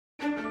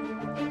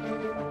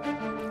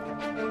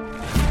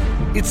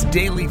It's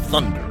Daily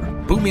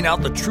Thunder, booming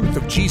out the truth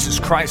of Jesus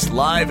Christ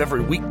live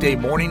every weekday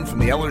morning from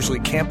the Ellerslie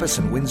campus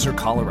in Windsor,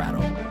 Colorado.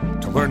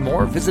 To learn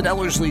more, visit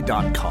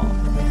Ellerslie.com.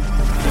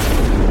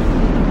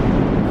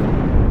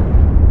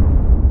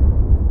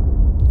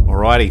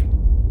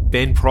 Alrighty,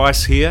 Ben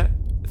Price here,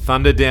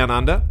 Thunder Down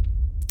Under,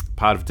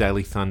 part of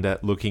Daily Thunder,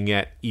 looking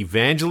at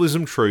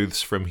evangelism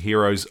truths from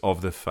heroes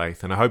of the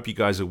faith. And I hope you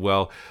guys are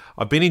well.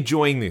 I've been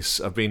enjoying this.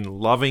 I've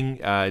been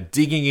loving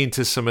digging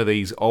into some of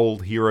these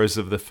old heroes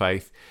of the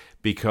faith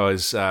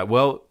because,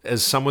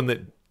 as someone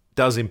that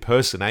does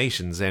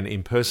impersonations and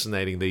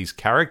impersonating these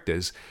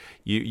characters,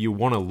 you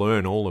want to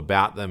learn all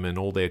about them and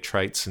all their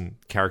traits and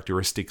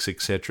characteristics,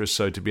 etc.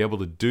 So to be able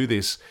to do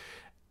this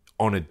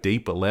on a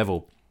deeper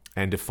level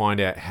and to find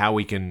out how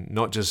we can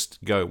not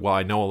just go, well,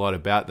 I know a lot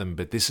about them,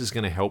 but this is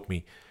going to help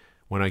me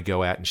when I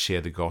go out and share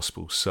the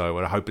gospel. So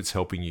I hope it's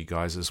helping you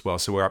guys as well.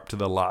 So we're up to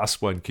the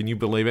last one. Can you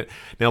believe it?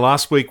 Now,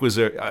 last week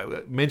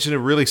I mentioned a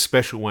really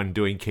special one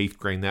doing Keith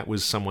Green. That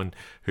was someone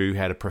who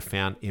had a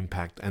profound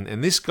impact.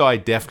 And this guy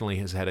definitely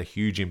has had a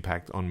huge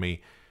impact on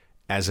me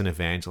as an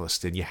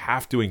evangelist. And you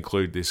have to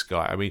include this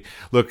guy. I mean,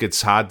 look,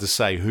 it's hard to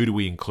say who do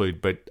we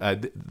include, but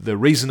the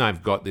reason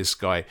I've got this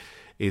guy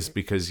is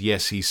because,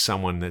 yes, he's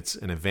someone that's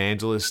an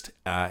evangelist.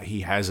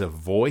 He has a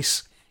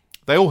voice.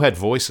 They all had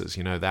voices,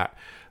 you know that.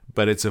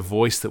 But it's a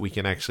voice that we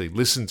can actually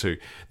listen to.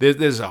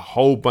 There's a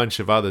whole bunch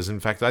of others. In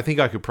fact, I think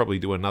I could probably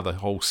do another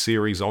whole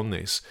series on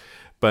this.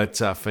 But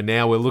for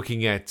now, we're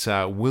looking at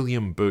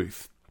William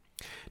Booth.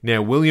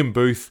 Now, William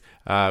Booth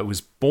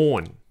was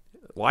born,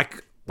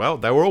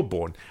 they were all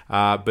born,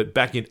 but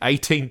back in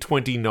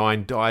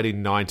 1829, died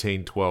in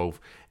 1912.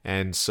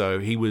 And so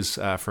he was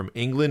from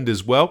England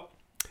as well,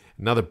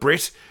 another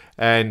Brit.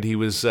 And he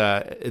was,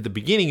 at the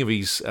beginning of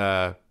his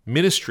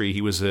ministry,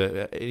 he was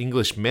an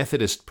English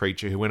Methodist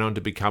preacher who went on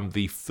to become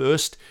the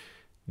first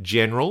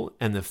general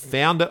and the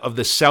founder of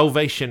the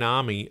Salvation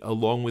Army,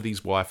 along with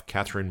his wife,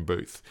 Catherine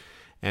Booth.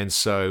 And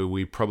so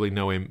we probably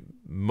know him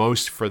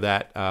most for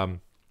that.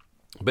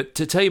 But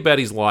to tell you about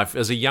his life,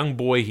 as a young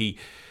boy, he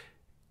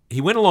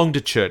went along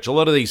to church. A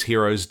lot of these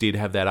heroes did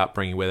have that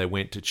upbringing where they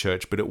went to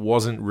church, but it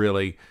wasn't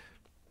really,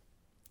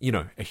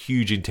 a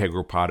huge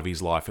integral part of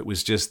his life. It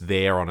was just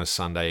there on a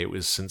Sunday. It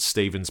was St.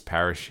 Stephen's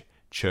Parish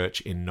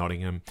Church in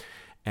Nottingham,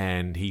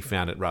 and he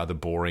found it rather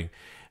boring.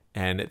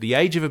 And at the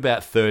age of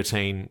about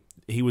 13,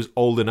 he was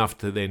old enough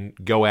to then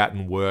go out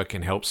and work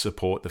and help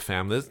support the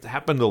family. That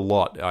happened a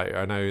lot.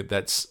 I know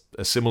that's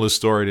a similar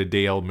story to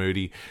D.L.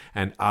 Moody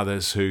and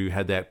others who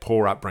had that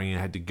poor upbringing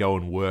and had to go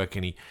and work.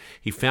 And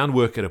he found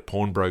work at a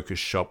pawnbroker's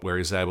shop where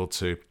he was able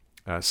to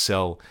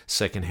sell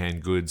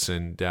secondhand goods.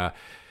 And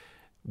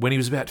when he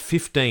was about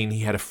 15, he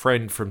had a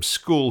friend from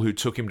school who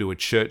took him to a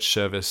church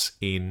service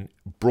in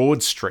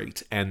Broad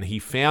Street, and he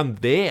found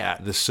there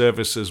the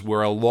services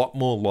were a lot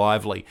more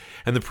lively,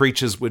 and the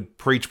preachers would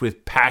preach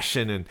with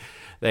passion, and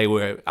they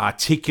were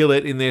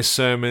articulate in their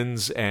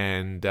sermons,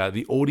 and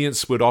the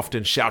audience would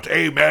often shout,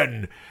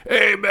 "Amen,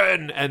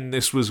 amen," and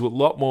this was a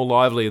lot more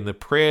lively, and the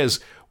prayers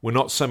were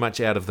not so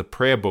much out of the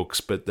prayer books,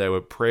 but they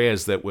were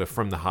prayers that were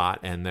from the heart,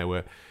 and they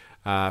were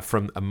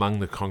from among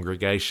the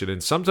congregation.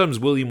 And sometimes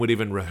William would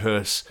even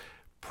rehearse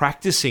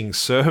practicing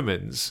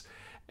sermons,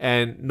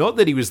 and not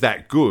that he was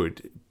that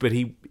good, but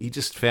he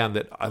just found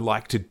that I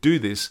like to do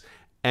this,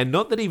 and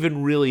not that he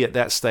even really at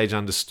that stage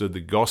understood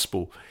the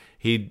gospel.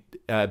 He'd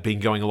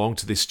been going along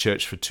to this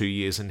church for 2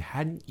 years and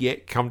hadn't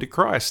yet come to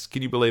Christ.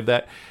 Can you believe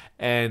that?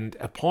 And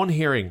upon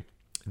hearing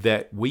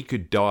that we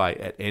could die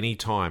at any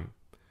time,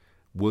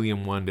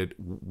 William wondered,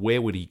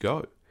 where would he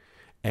go?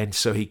 And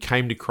so he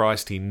came to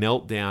Christ. He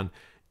knelt down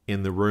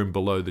in the room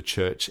below the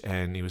church,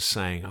 and he was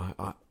saying,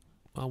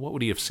 what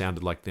would he have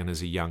sounded like then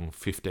as a young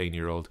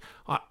 15-year-old?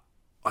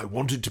 I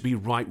wanted to be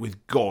right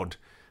with God,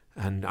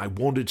 and I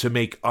wanted to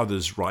make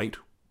others right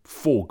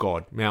for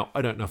God. Now,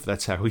 I don't know if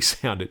that's how he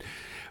sounded.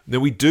 Now,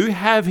 we do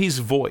have his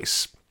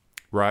voice,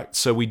 right?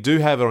 So we do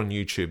have it on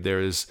YouTube.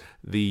 There is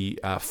the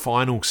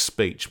final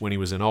speech when he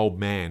was an old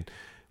man.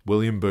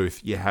 William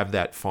Booth, you have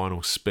that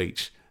final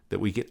speech that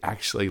we can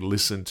actually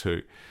listen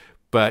to.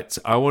 But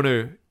I want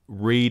to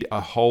read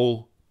a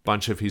whole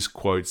bunch of his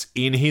quotes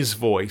in his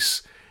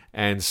voice.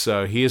 And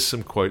so here's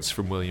some quotes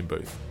from William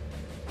Booth.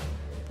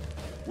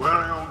 Will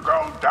you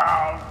go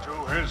down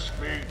to his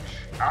speech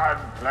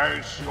and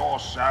place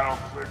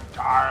yourself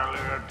entirely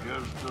at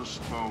his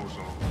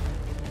disposal?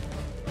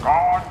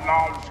 God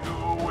loves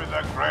you with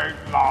a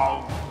great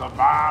love, the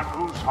man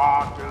whose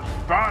heart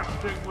is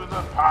bursting with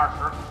a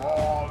passion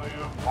for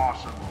the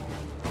impossible.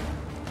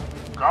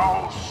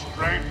 Go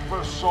straight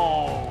for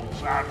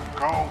souls and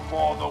go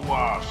for the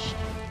worst.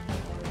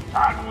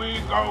 Can we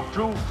go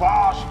too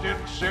fast in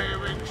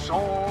saving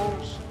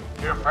souls?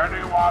 If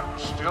anyone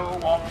still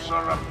wants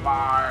a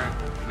reply,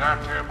 let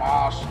him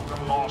ask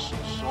the lost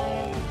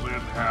souls in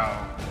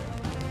hell.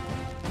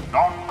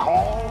 Not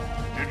call,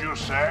 did you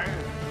say?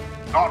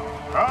 Not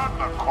heard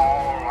the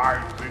call, I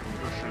think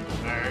you should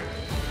say.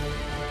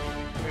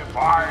 If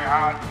I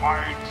had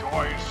my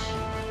choice,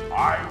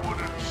 I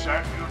wouldn't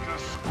send you to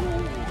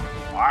school.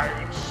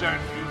 I'd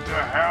send you to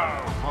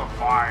hell for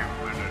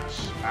 5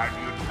 minutes,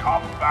 and you'd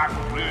come back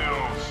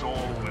real soul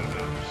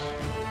winners.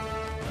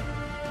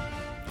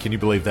 Can you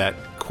believe that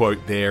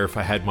quote there? If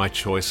I had my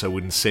choice, I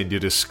wouldn't send you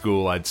to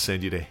school. I'd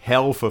send you to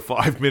hell for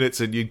 5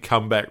 minutes and you'd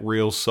come back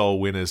real soul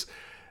winners.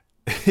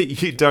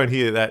 You don't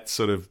hear that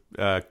sort of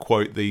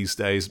quote these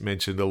days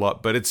mentioned a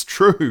lot, but it's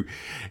true.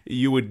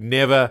 You would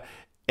never,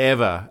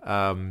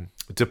 ever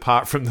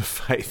depart from the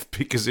faith,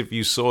 because if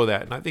you saw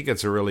that, and I think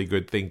it's a really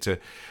good thing to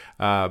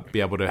be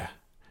able to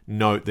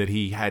note that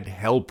he had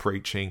hell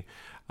preaching.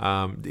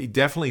 He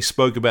definitely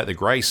spoke about the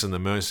grace and the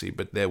mercy,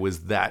 but there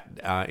was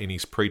that in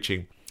his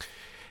preaching.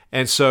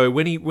 And so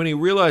when he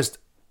realized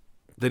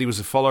that he was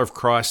a follower of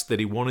Christ, that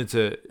he wanted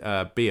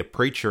to be a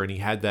preacher, and he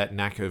had that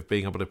knack of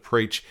being able to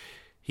preach,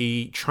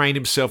 he trained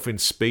himself in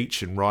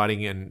speech and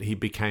writing, and he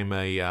became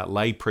a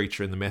lay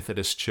preacher in the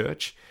Methodist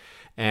Church.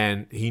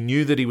 And he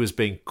knew that he was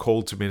being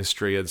called to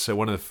ministry. And so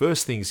one of the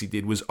first things he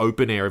did was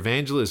open-air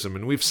evangelism.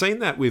 And we've seen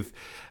that with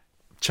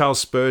Charles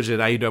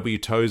Spurgeon, A.W.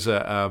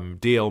 Tozer,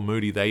 D.L.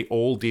 Moody. They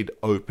all did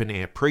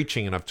open-air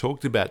preaching, and I've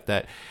talked about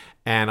that.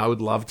 And I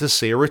would love to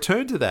see a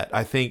return to that.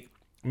 I think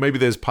maybe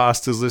there's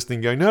pastors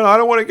listening going, no, I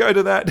don't want to go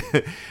to that.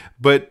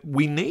 But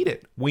we need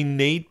it. We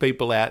need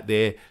people out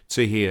there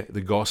to hear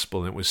the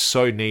gospel, and it was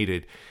so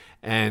needed.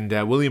 And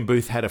William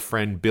Booth had a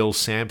friend, Bill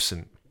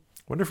Sampson.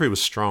 I wonder if he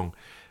was strong.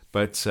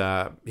 But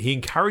he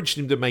encouraged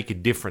him to make a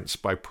difference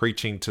by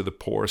preaching to the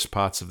poorest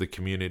parts of the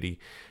community.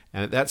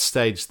 And at that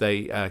stage,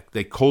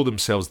 they called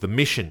themselves the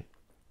Mission.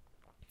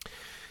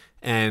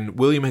 And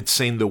William had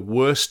seen the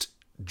worst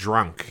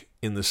drunk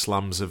in the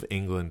slums of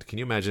England. Can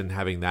you imagine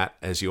having that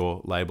as your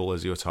label,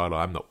 as your title?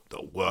 I'm not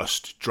the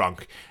worst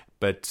drunk.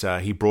 But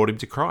he brought him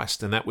to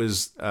Christ. And that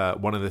was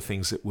one of the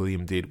things that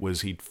William did,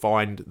 was he'd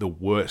find the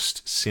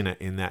worst sinner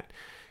in that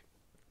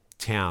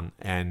town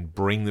and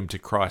bring them to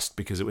Christ,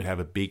 because it would have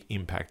a big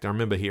impact. I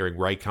remember hearing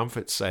Ray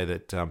Comfort say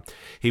that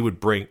he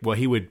would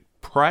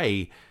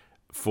pray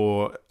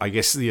for, I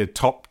guess, the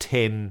top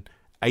 10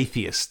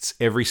 atheists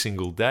every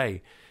single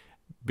day,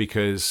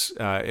 because,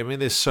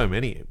 there's so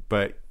many,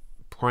 but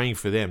praying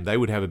for them, they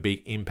would have a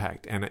big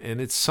impact. And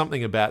it's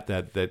something about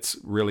that that's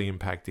really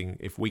impacting.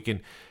 If we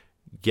can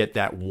get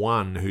that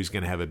one who's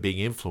going to have a big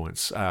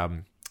influence,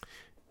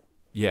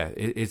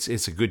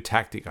 it's a good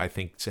tactic, I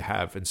think, to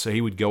have. And so he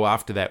would go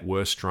after that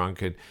worst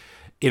drunk, and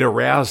it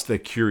aroused the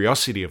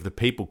curiosity of the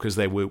people, because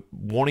they were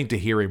wanting to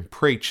hear him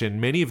preach. And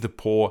many of the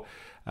poor,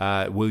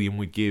 William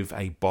would give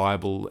a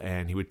Bible,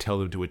 and he would tell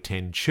them to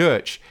attend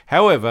church.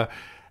 However,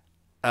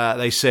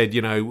 they said,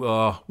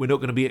 we're not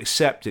going to be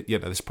accepted.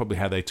 That's probably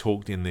how they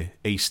talked in the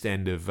East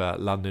End of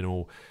London,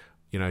 or,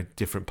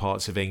 different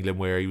parts of England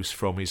where he was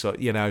from. He's like,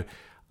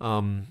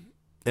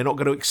 they're not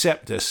going to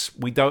accept us.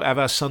 We don't have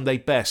our Sunday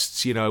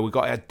bests. We've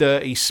got our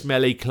dirty,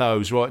 smelly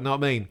clothes, right? Know what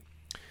I mean?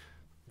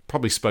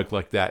 Probably spoke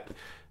like that.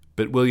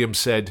 But William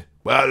said,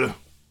 well,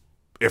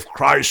 if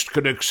Christ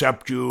can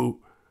accept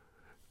you,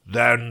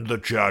 then the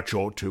church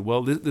ought to.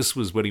 Well, this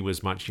was when he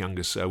was much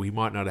younger, so he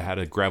might not have had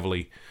a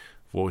gravelly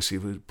voice. He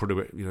would put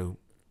a,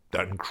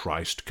 then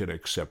Christ can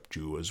accept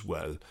you as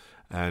well.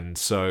 And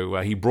so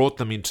he brought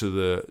them into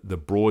the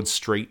Broad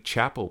Street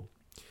Chapel.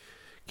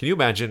 Can you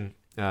imagine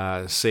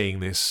seeing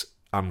this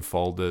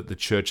unfold? The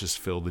church is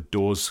filled, the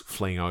doors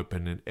fling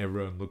open, and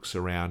everyone looks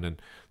around,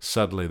 and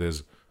suddenly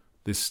there's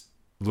this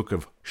look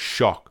of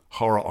shock,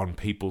 horror on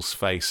people's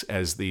face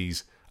as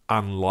these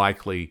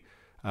unlikely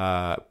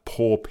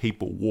poor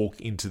people walk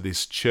into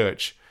this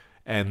church.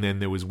 And then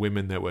there was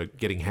women that were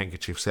getting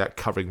handkerchiefs out,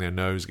 covering their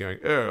nose, going,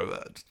 oh,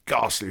 that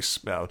ghastly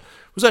smell.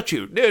 Was that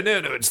you? No,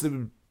 it's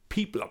the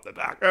people up the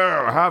back.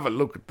 Oh, have a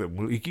look at them.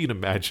 Well, you can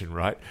imagine,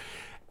 right?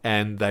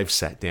 And they've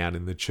sat down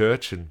in the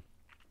church, and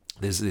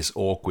there's this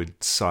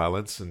awkward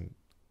silence, and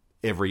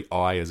every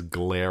eye is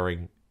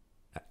glaring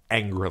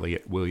angrily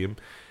at William.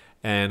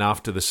 And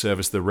after the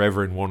service, the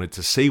Reverend wanted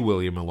to see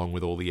William along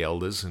with all the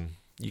elders, and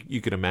you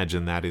could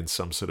imagine that in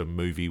some sort of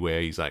movie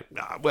where he's like,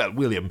 well,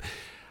 William,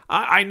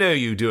 I know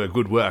you do a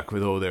good work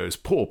with all those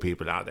poor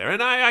people out there,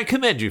 and I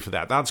commend you for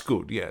that. That's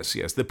good. Yes.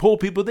 The poor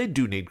people, they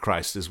do need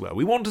Christ as well.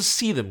 We want to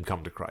see them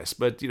come to Christ,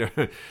 but,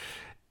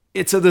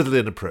 it's a little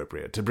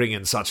inappropriate to bring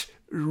in such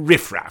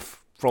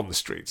riffraff from the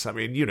streets.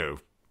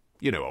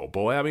 Old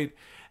boy.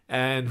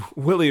 And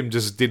William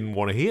just didn't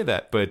want to hear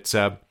that. But,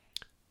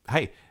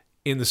 hey,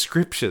 in the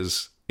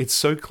scriptures, it's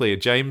so clear.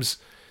 James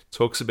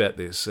talks about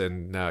this,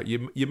 and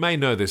you may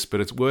know this, but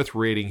it's worth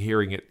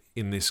hearing it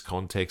in this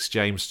context.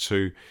 James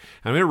 2.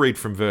 I'm going to read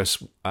from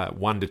verse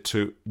 1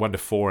 to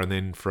 4, and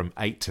then from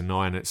 8 to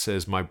 9. It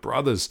says, "My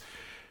brothers,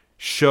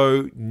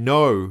 show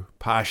no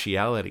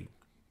partiality,"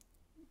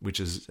 which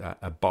is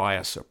a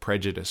bias, a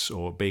prejudice,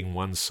 or being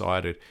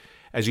one-sided,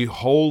 "as you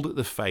hold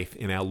the faith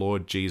in our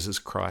Lord Jesus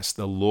Christ,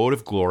 the Lord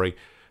of glory.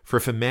 For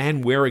if a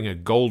man wearing a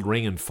gold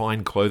ring and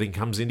fine clothing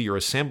comes into your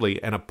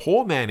assembly, and a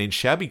poor man in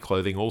shabby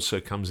clothing also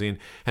comes in,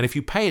 and if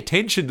you pay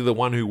attention to the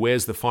one who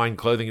wears the fine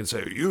clothing and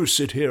say, 'You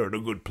sit here in a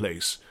good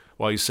place,'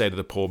 while you say to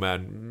the poor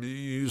man,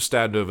 'You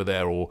stand over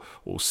there,' or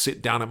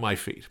 'Sit down at my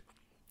feet.'"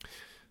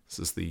 This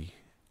is the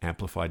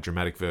Amplified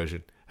Dramatic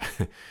Version.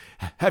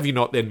 Have you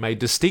not then made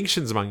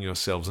distinctions among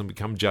yourselves and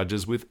become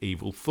judges with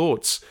evil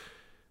thoughts?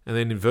 And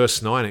then in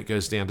verse 9 it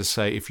goes down to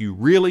say, if you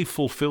really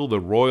fulfill the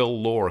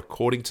royal law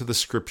according to the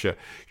scripture,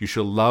 you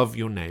shall love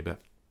your neighbor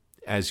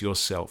as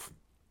yourself.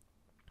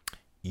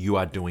 You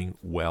are doing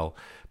well.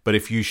 But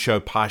if you show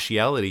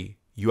partiality,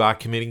 you are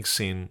committing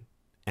sin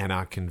and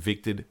are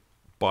convicted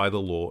by the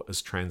law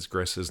as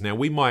transgressors. Now,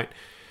 we might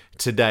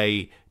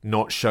today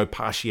not show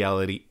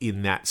partiality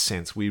in that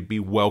sense. We'd be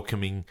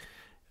welcoming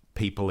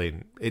people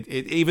in.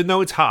 Even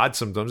though it's hard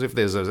sometimes, if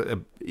there's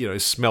a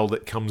smell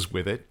that comes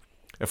with it,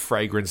 a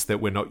fragrance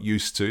that we're not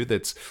used to,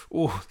 that's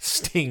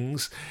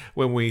stings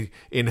when we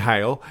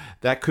inhale,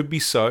 that could be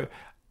so.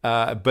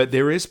 But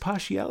there is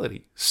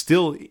partiality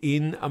still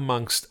in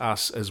amongst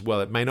us as well.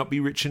 It may not be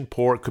rich and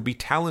poor. It could be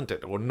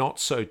talented or not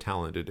so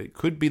talented. It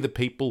could be the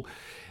people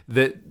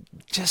that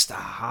just are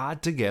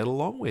hard to get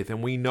along with.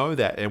 And we know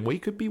that. And we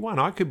could be one.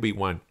 I could be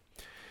one.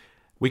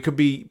 We could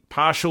be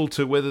partial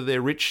to whether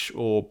they're rich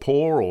or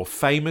poor or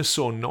famous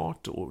or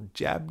not or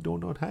jabbed or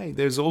not. Hey,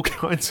 there's all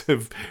kinds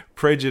of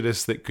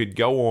prejudice that could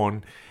go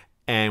on.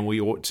 And we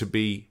ought to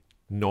be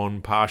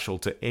non-partial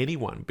to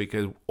anyone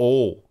because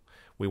all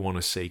we want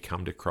to see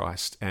come to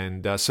Christ.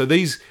 And so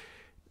these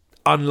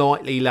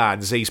unlikely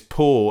lads, these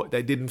poor,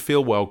 they didn't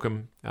feel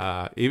welcome,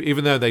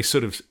 even though they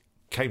sort of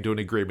came to an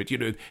agreement.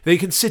 They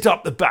can sit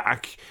up the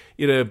back,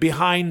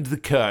 behind the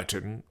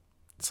curtain.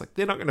 It's like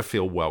they're not going to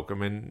feel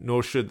welcome, and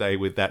nor should they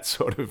with that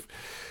sort of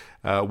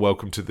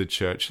welcome to the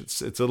church.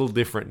 It's a little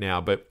different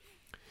now. But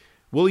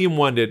William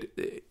wondered,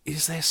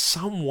 is there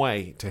some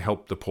way to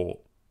help the poor?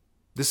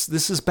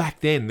 This is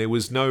back then. There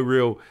was no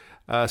real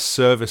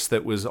service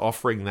that was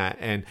offering that,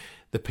 and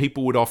the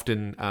people would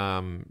often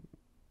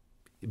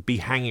be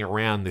hanging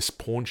around this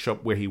pawn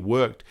shop where he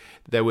worked.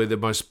 They were the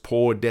most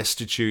poor,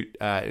 destitute,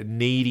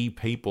 needy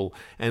people,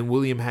 and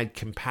William had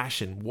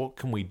compassion. What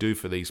can we do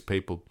for these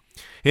people?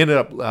 He ended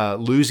up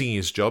losing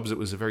his jobs. It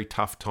was a very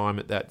tough time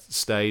at that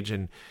stage,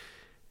 and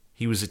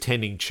he was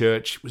attending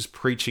church, was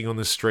preaching on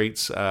the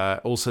streets,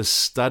 also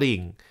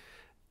studying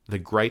the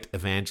great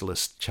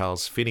evangelist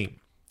Charles Finney.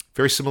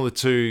 Very similar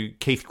to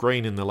Keith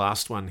Green in the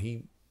last one.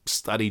 He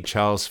studied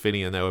Charles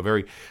Finney, and they were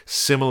very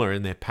similar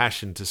in their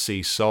passion to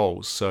see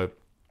souls. So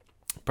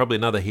probably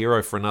another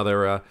hero for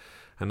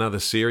another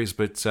series.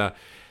 But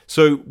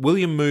so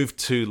William moved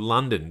to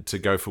London to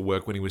go for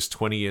work when he was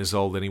 20 years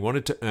old, and he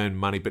wanted to earn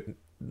money, but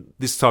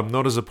this time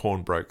not as a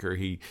pawnbroker.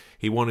 He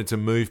wanted to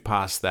move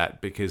past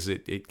that because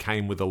it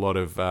came with a lot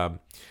of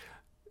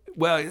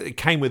it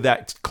came with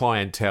that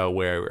clientele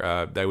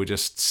where they were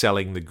just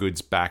selling the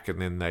goods back, and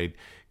then they'd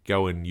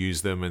go and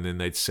use them, and then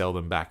they'd sell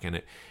them back.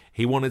 And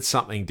he wanted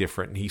something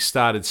different. He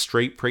started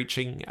street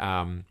preaching,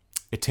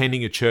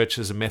 attending a church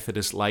as a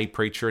Methodist lay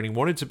preacher, and he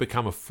wanted to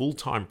become a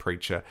full-time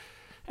preacher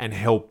and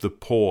help the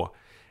poor.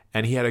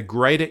 And he had a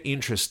greater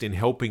interest in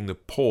helping the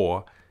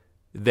poor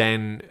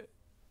than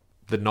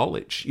the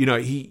knowledge.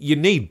 You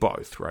need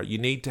both, right? You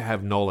need to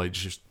have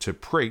knowledge to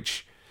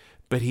preach,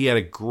 but he had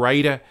a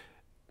greater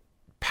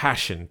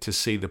passion to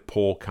see the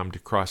poor come to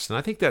Christ. And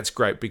I think that's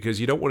great because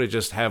you don't want to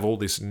just have all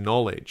this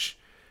knowledge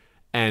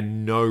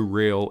and no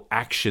real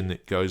action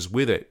that goes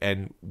with it.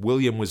 And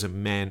William was a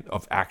man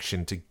of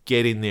action to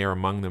get in there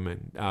among them,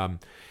 and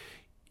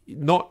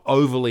not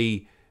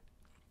overly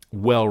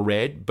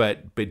well-read,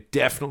 but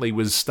definitely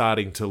was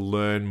starting to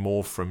learn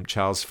more from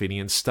Charles Finney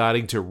and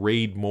starting to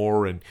read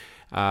more. And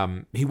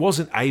he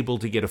wasn't able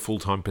to get a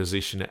full-time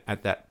position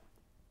at that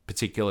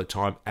particular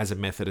time as a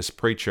Methodist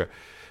preacher.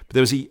 But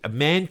there was a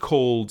man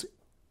called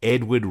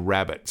Edward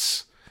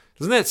Rabbits.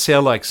 Doesn't that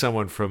sound like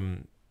someone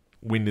from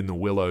Wind in the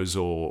Willows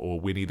or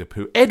Winnie the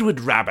Pooh? Edward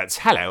Rabbits.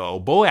 Hello,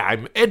 old boy.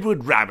 I'm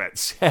Edward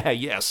Rabbits.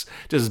 Yes,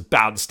 just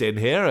bounced in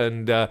here.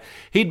 And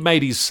he'd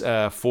made his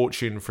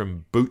fortune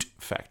from boot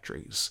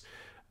factories.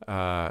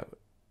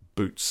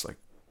 Boots, like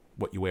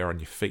what you wear on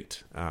your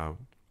feet.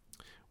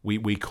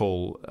 We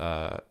call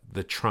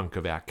the trunk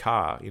of our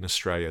car in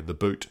Australia the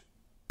boot.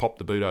 Pop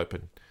the boot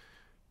open.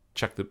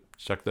 Chuck the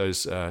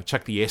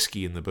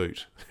esky in the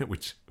boot,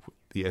 which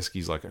the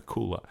esky's like a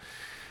cooler.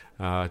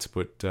 To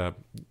put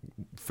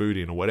food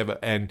in or whatever.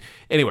 And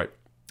anyway,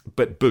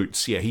 but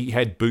boots, yeah, he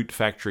had boot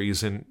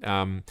factories,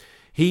 and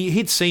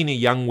he'd seen a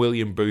young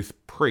William Booth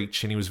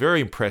preach, and he was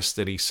very impressed.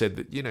 That he said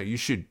that, you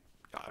should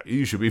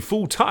be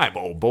full-time,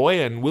 old boy.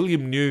 And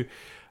William knew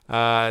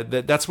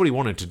that's what he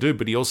wanted to do,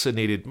 but he also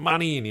needed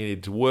money and he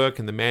needed to work.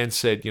 And the man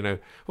said,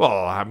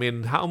 well, I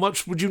mean, how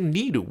much would you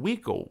need a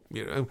week? Or,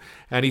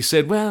 and he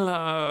said, well,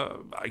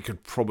 I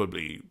could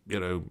probably,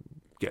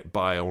 get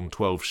by on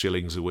 12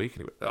 shillings a week.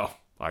 And he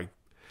went,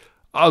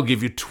 I'll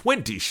give you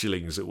 20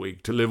 shillings a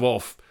week to live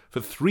off. For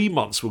 3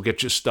 months, we'll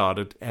get you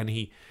started. And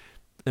he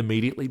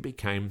immediately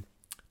became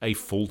a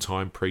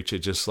full-time preacher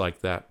just like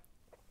that.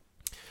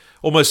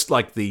 Almost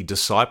like the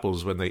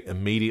disciples when they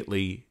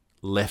immediately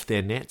left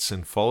their nets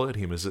and followed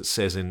him, as it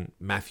says in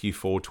Matthew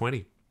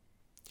 4:20.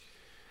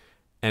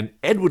 And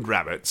Edward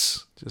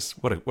Rabbits,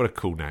 just what a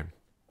cool name.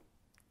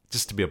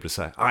 Just to be able to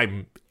say,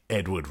 I'm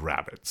Edward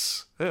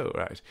Rabbits. Oh,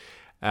 right.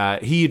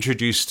 he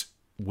introduced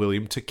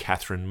William to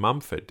Catherine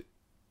Mumford.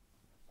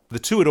 The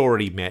two had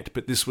already met,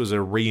 but this was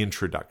a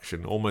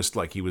reintroduction, almost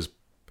like he was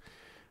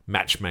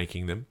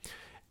matchmaking them.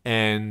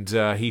 And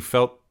he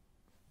felt,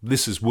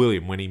 this is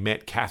William, when he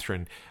met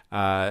Catherine,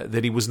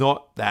 that he was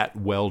not that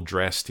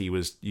well-dressed.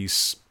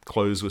 His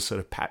clothes were sort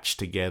of patched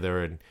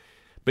together,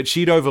 but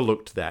she'd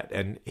overlooked that,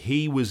 and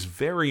he was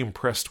very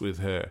impressed with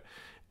her,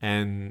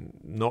 and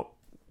not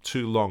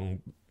too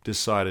long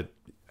decided,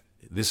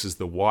 this is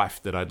the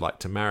wife that I'd like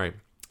to marry.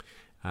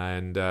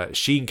 And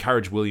she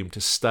encouraged William to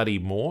study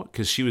more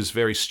because she was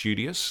very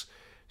studious.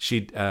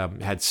 She'd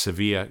had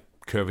severe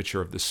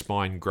curvature of the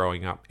spine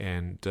growing up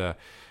and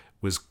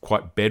was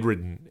quite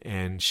bedridden.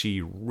 And she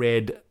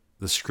read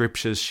the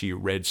scriptures. She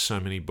read so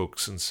many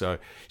books. And so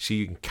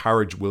she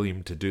encouraged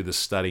William to do the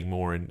studying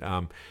more.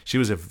 And she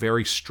was a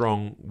very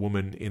strong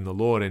woman in the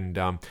Lord.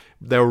 And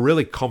they were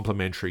really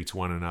complementary to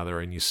one another.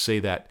 And you see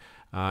that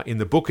in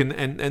the book.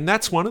 And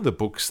that's one of the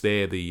books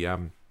there,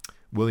 the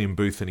William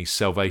Booth and his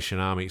Salvation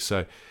Army.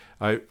 So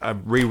I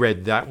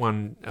reread that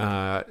one,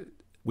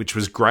 which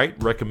was great.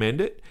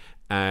 Recommend it.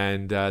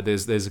 And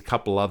there's a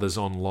couple others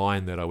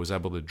online that I was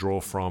able to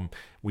draw from,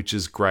 which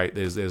is great.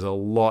 There's a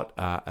lot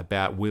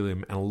about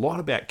William and a lot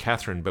about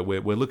Catherine, but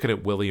we're looking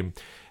at William.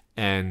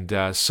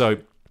 And so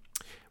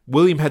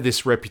William had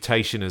this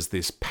reputation as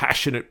this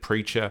passionate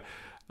preacher.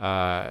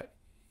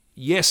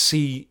 Yes,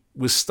 he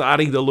was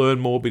starting to learn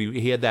more, but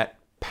he had that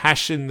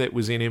passion that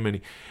was in him, and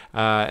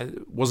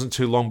it wasn't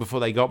too long before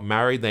they got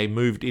married. They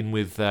moved in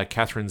with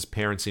Catherine's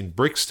parents in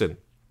Brixton,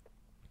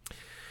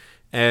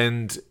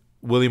 and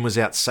William was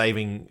out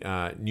saving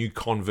new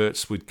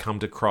converts would come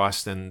to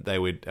Christ, and they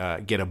would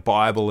get a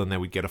Bible, and they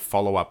would get a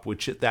follow-up,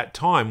 which at that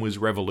time was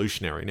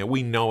revolutionary. Now,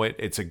 we know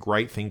it's a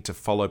great thing to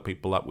follow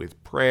people up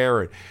with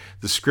prayer and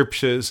the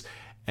scriptures,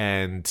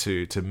 and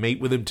to meet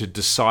with them, to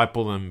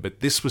disciple them, but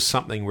this was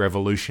something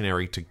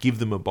revolutionary, to give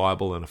them a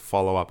Bible and a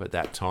follow-up at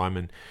that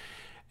time.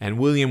 And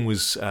William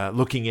was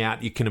looking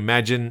out. You can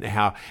imagine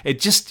how it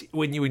just,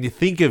 when you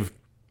think of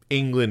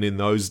England in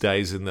those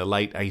days, in the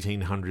late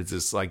 1800s,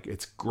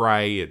 it's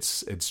grey,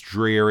 it's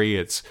dreary,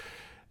 it's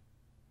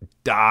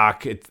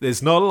dark.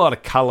 There's not a lot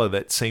of colour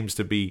that seems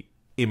to be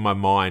in my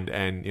mind.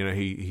 And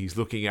he's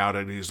looking out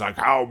and he's like,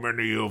 how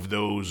many of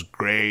those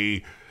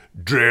grey,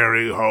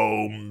 dreary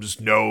homes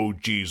know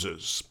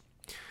Jesus?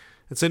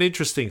 It's an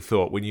interesting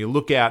thought. When you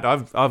look out,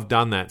 I've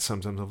done that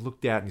sometimes. I've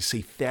looked out and you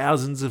see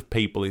thousands of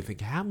people. You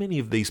think, how many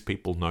of these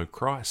people know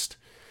Christ?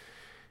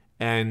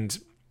 And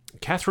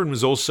Catherine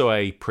was also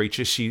a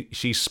preacher.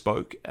 She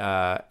spoke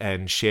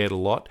and shared a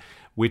lot,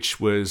 which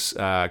was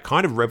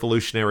kind of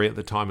revolutionary at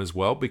the time as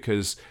well,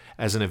 because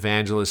as an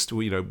evangelist,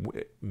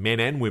 men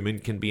and women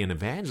can be an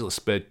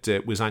evangelist, but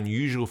it was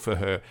unusual for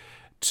her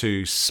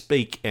to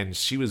speak, and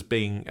she was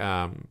being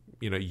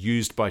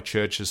used by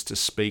churches to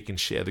speak and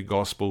share the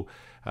gospel.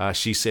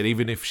 She said,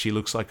 even if she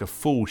looks like a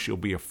fool, she'll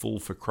be a fool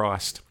for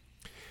Christ.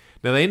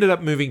 Now, they ended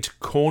up moving to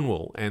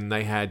Cornwall, and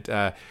they had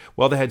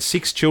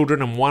 6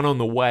 children and one on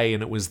the way,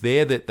 and it was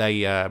there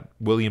that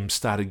William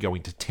started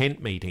going to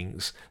tent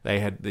meetings. They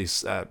had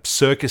this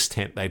circus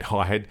tent they'd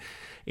hired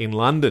in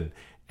London,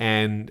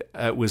 and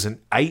it was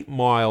an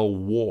 8-mile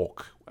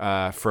walk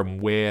from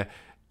where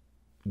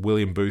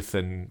William Booth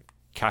and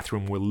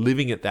Catherine were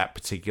living at that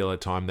particular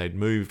time. They'd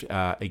moved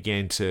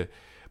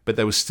but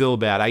they were still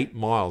about 8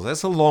 miles.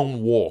 That's a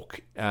long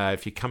walk.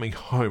 If you're coming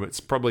home, it's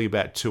probably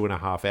about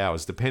 2.5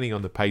 hours, depending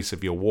on the pace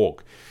of your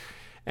walk.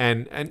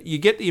 And you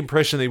get the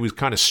impression that he was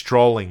kind of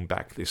strolling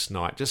back this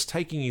night, just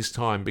taking his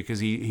time,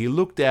 because he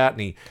looked out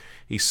and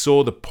he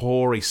saw the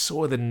poor, he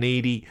saw the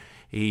needy,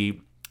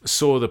 he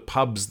saw the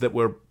pubs that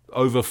were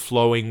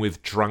overflowing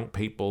with drunk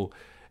people,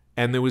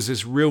 and there was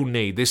this real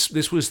need.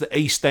 This was the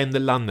East End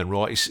of London,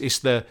 right?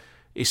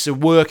 It's the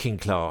working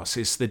class.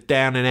 It's the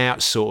down and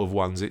out sort of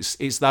ones.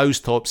 It's those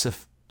types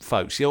of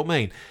folks. You know what I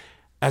mean?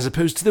 As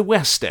opposed to the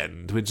West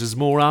End, which is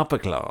more upper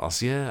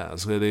class. Yeah,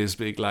 so they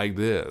speak like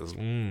this.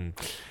 And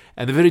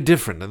they're very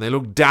different, and they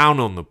look down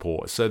on the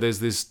poor. So there's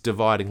this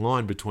dividing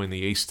line between the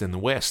East and the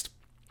West.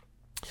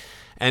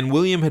 And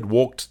William had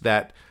walked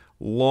that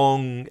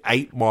long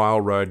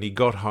 8-mile road, and he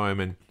got home,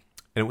 and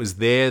it was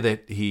there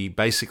that he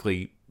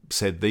basically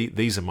said,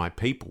 these are my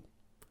people.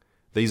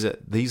 These are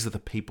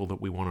the people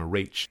that we want to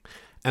reach.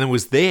 And it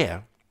was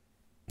there,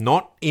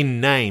 not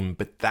in name,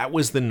 but that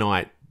was the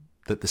night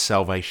that the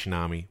Salvation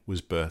Army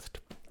was birthed.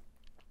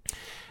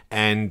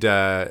 And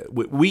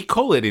we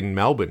call it in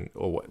Melbourne,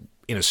 or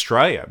in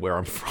Australia, where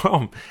I'm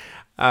from,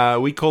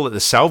 we call it the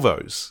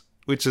Salvos,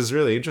 which is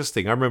really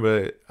interesting. I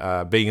remember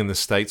being in the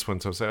States one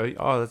time saying,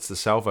 oh, that's the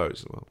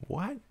Salvos. Well,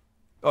 what?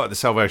 Oh, the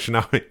Salvation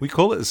Army. We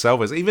call it the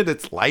Salvos. Even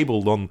it's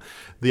labelled on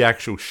the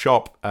actual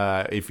shop.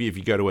 If you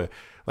go to a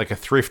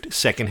thrift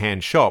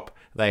secondhand shop,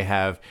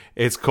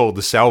 it's called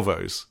the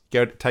Salvos.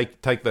 Go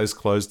take those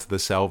clothes to the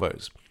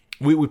Salvos.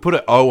 We put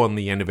an O on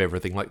the end of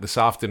everything. Like this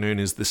afternoon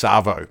is the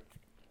Savo.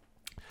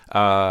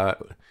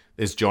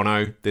 There's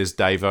Jono, there's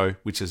Davo,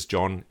 which is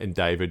John and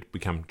David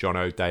become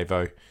Jono,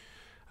 Davo.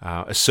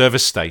 A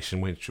service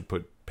station, which you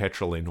put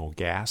petrol in or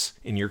gas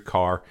in your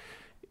car,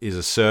 is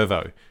a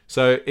servo.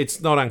 So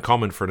it's not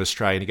uncommon for an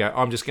Australian to go,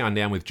 I'm just going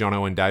down with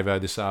Jono and Davo,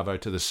 the Savo,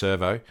 to the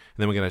servo, and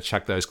then we're going to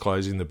chuck those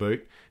clothes in the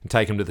boot and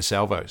take them to the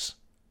salvos.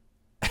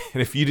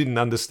 And if you didn't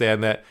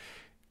understand that,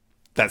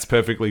 that's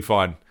perfectly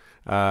fine.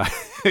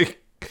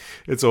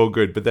 It's all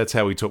good, but that's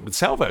how we talk with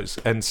salvos.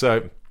 And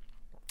so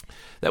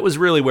that was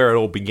really where it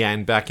all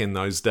began back in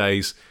those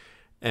days.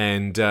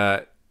 And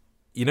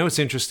what's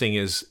interesting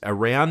is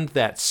around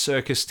that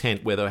circus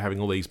tent where they were having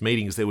all these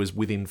meetings, there was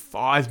within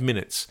 5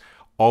 minutes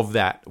of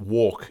that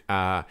walk,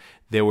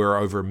 there were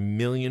over 1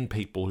 million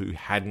people who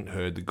hadn't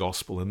heard the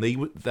gospel. And they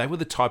were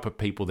the type of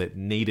people that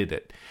needed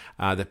it.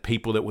 The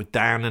people that were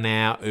down and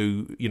out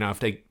who, if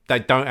they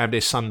don't have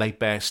their Sunday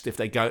best, if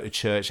they go to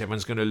church,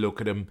 everyone's going to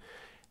look at them.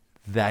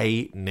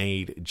 They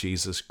need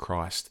Jesus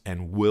Christ.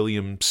 And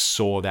William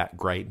saw that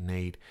great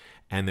need.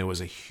 And there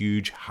was a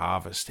huge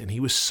harvest. And he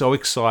was so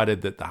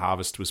excited that the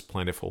harvest was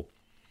plentiful.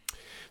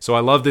 So I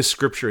love this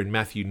scripture in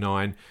Matthew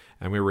 9.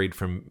 And we read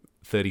from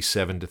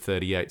 37 to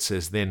 38. It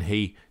says, Then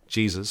he,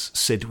 Jesus,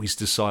 said to his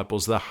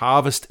disciples, The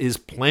harvest is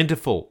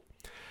plentiful,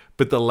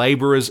 but the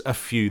laborers are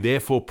few.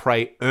 Therefore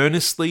pray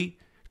earnestly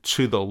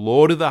to the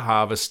Lord of the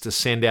harvest to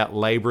send out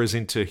laborers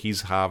into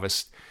his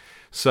harvest.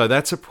 So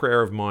that's a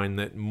prayer of mine,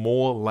 that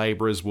more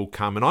laborers will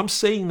come. And I'm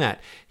seeing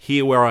that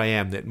here where I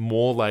am, that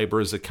more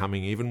laborers are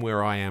coming, even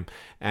where I am.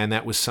 And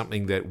that was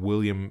something that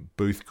William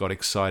Booth got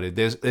excited.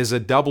 There's a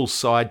double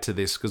side to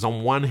this, because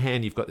on one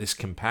hand, you've got this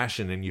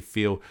compassion and you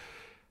feel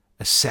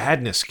a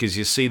sadness because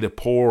you see the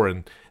poor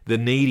and the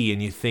needy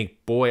and you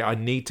think, boy, I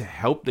need to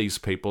help these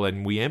people.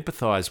 And we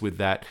empathize with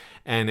that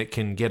and it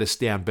can get us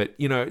down. But,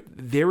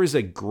 there is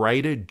a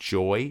greater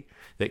joy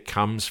that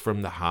comes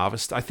from the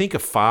harvest. I think a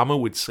farmer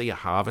would see a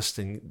harvest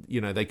and,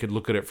 they could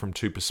look at it from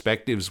two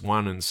perspectives.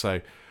 One, and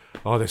say,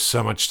 oh, there's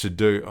so much to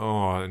do.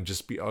 Oh, and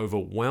just be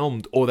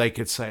overwhelmed. Or they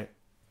could say,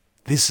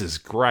 this is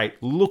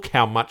great. Look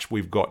how much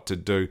we've got to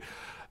do.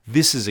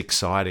 This is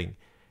exciting.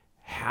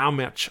 How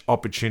much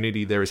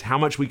opportunity there is, how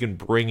much we can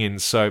bring in.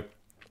 So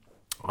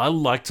I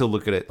like to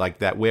look at it like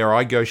that. Where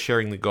I go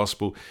sharing the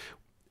gospel,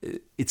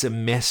 it's a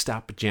messed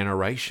up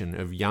generation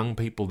of young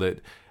people that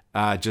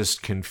are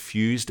just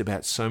confused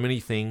about so many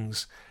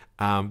things.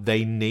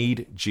 They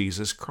need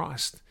Jesus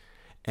Christ.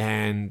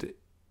 And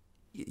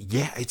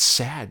yeah, it's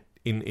sad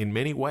in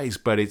many ways,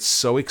 but it's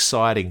so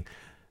exciting.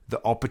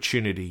 The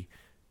opportunity,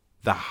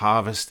 the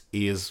harvest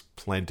is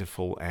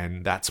plentiful,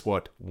 and that's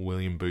what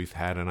William Booth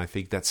had. And I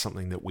think that's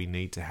something that we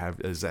need to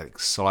have, is that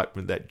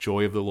excitement, that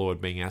joy of the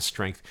Lord being our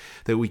strength,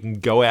 that we can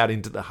go out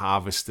into the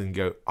harvest and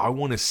go, I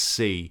want to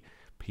see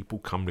people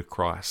come to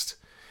Christ,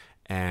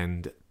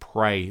 and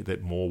pray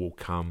that more will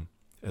come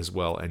as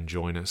well and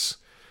join us.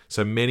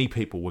 So many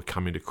people were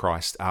coming to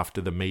Christ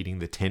after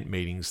the tent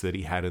meetings that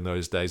he had in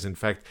those days. In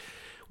fact,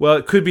 well,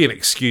 it could be an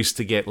excuse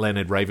to get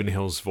Leonard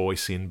Ravenhill's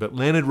voice in, but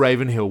Leonard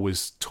Ravenhill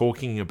was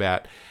talking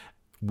about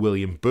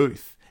William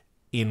Booth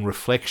in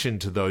reflection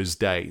to those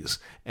days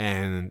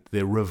and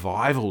the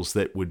revivals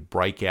that would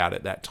break out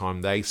at that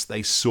time. They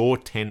saw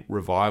tent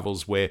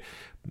revivals where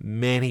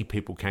many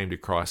people came to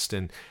Christ.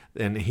 And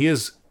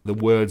here's the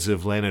words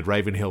of Leonard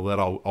Ravenhill that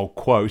I'll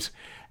quote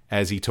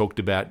as he talked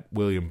about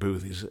William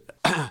Booth. He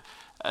said,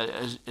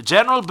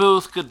 General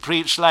Booth could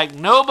preach like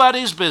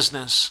nobody's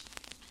business.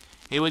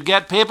 He would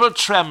get people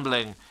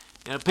trembling.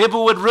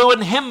 People would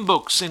ruin hymn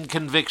books in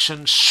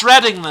conviction,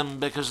 shredding them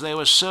because they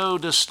were so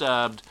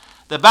disturbed.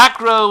 The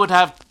back row would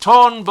have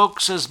torn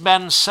books as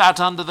men sat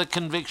under the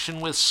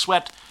conviction with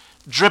sweat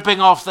dripping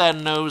off their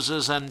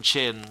noses and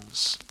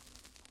chins.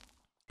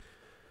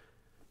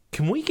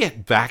 Can we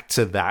get back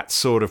to that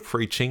sort of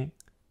preaching?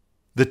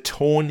 The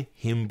torn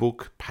hymn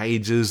book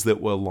pages that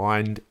were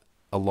lined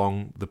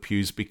along the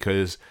pews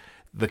because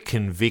the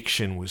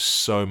conviction was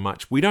so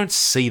much. We don't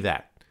see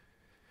that.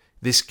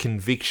 This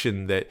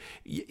conviction that,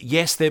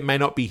 yes, there may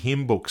not be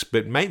hymn books,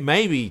 but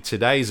maybe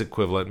today's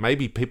equivalent,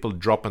 maybe people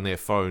dropping their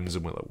phones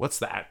and we're like, what's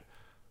that?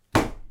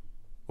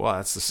 Well,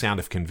 that's the sound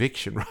of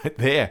conviction right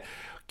there.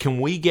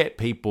 Can we get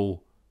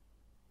people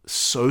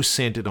so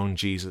centered on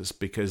Jesus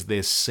because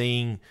they're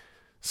seeing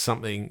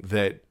something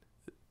that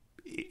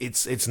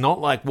it's not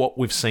like what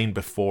we've seen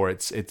before.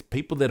 It's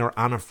people that are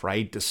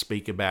unafraid to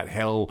speak about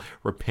hell,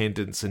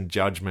 repentance, and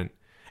judgment.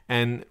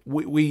 And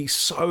we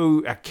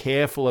so are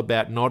careful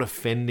about not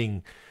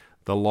offending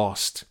the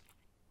lost.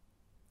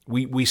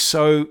 We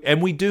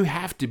do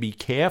have to be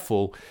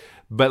careful,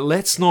 but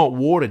let's not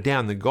water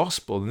down the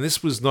gospel. And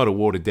this was not a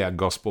watered down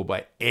gospel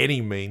by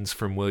any means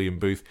from William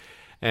Booth.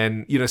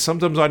 And,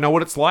 sometimes I know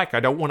what it's like. I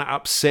don't want to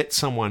upset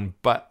someone,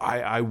 but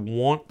I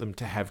want them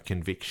to have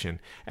conviction.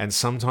 And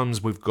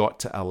sometimes we've got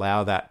to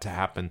allow that to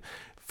happen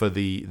for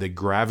the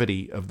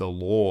gravity of the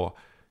law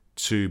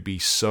to be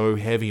so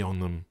heavy on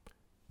them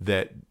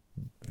that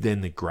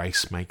then the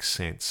grace makes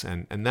sense.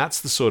 And that's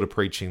the sort of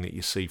preaching that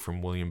you see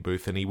from William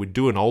Booth. And he would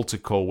do an altar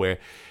call where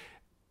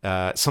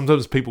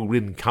sometimes people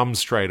didn't come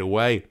straight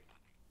away.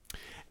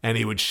 And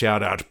he would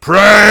shout out,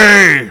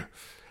 "Pray!"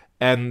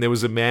 And there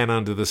was a man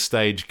under the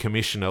stage,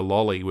 Commissioner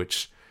Lolly,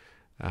 which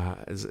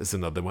is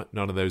another one,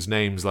 none of those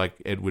names like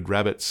Edward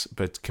Rabbits,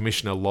 but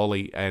Commissioner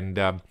Lolly, and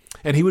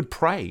he would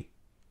pray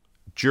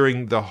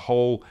during the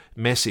whole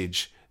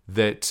message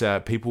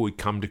that people would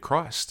come to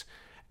Christ.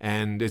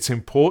 And it's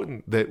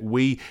important that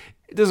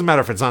it doesn't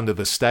matter if it's under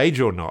the stage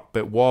or not,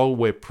 but while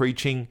we're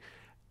preaching,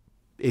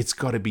 it's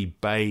got to be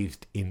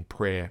bathed in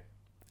prayer.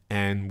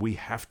 And we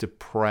have to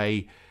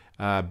pray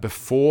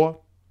before,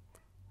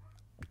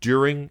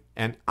 during,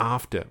 and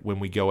after when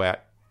we go out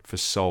for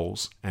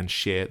souls and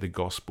share the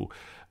gospel.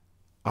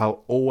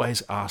 I'll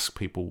always ask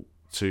people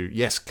to,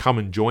 yes, come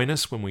and join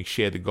us when we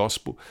share the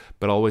gospel,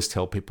 but I always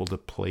tell people to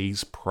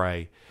please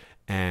pray,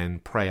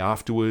 and pray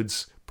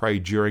afterwards, pray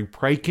during,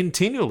 pray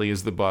continually,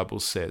 as the Bible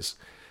says,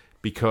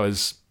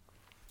 because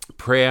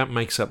prayer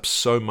makes up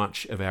so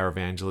much of our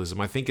evangelism.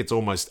 I think it's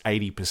almost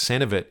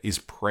 80% of it is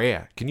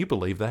prayer. Can you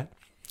believe that?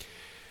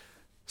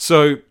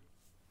 So,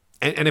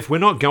 and if we're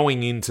not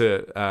going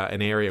into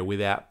an area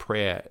without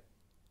prayer,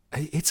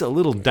 it's a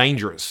little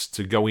dangerous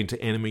to go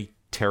into enemy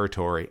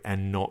territory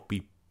and not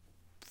be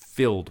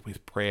filled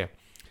with prayer.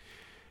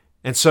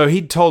 And so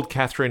he'd told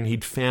Catherine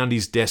he'd found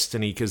his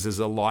destiny because there's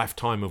a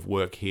lifetime of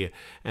work here.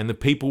 And the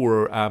people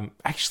were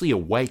actually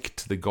awake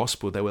to the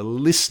gospel. They were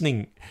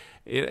listening,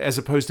 as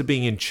opposed to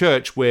being in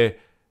church where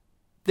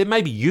they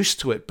may be used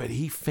to it, but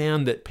he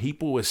found that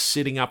people were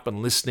sitting up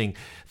and listening.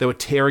 They were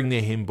tearing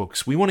their hymn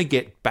books. We want to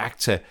get back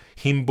to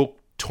hymn book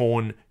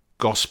torn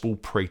gospel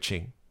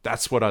preaching.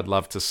 That's what I'd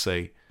love to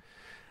see.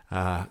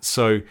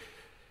 So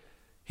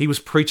he was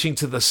preaching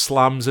to the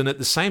slums, and at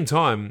the same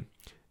time,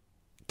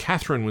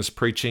 Catherine was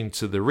preaching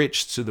to the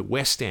rich, to the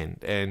West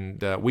End,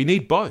 and we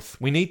need both.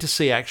 We need to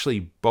see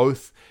actually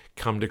both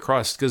come to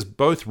Christ, because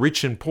both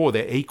rich and poor,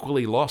 they're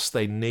equally lost.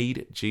 They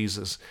need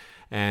Jesus,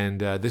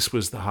 and this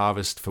was the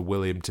harvest for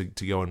William to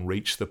go and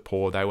reach the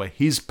poor. They were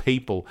his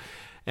people,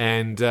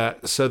 and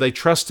so they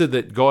trusted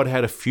that God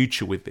had a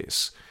future with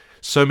this.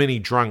 So many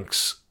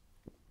drunks,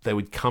 they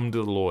would come to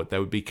the Lord. They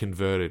would be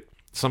converted.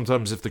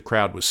 Sometimes if the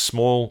crowd was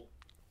small,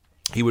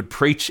 he would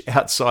preach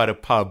outside a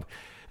pub,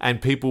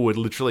 and people would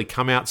literally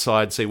come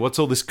outside and say, what's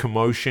all this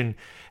commotion?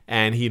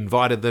 And he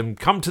invited them,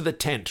 come to the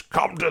tent,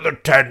 come to the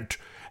tent.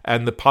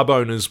 And the pub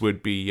owners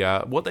would be,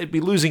 they'd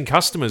be losing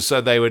customers, so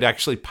they would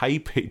actually pay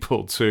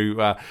people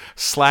to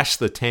slash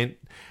the tent.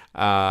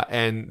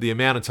 And the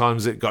amount of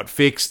times it got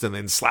fixed and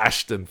then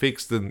slashed and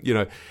fixed, and,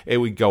 it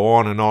would go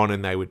on,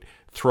 and they would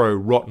throw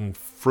rotten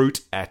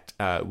fruit at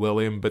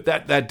William. But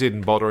that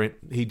didn't bother him.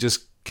 He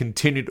just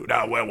continued,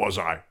 where was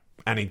I?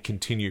 And he'd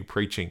continue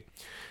preaching.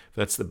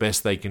 That's the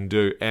best they can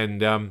do.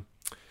 And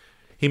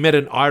he met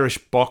an Irish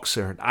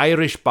boxer,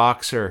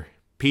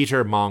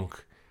 Peter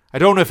Monk. I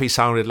don't know if he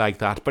sounded like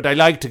that, but I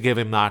like to give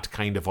him that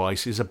kind of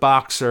voice. He's a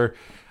boxer,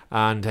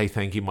 and I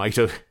think he might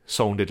have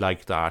sounded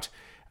like that.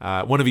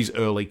 One of his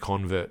early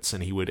converts,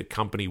 and he would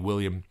accompany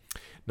William,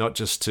 not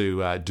just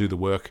to do the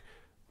work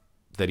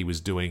that he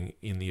was doing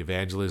in the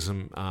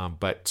evangelism,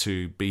 but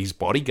to be his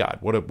bodyguard.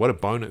 What a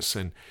bonus.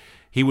 And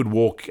he would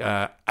walk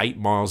 8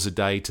 miles a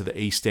day to the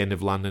East End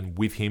of London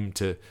with him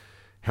to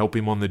help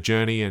him on the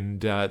journey.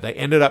 And they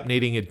ended up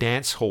needing a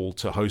dance hall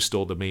to host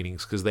all the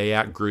meetings because they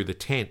outgrew the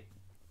tent.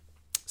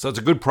 So it's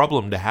a good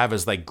problem to have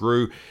as they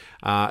grew.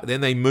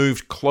 Then they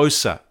moved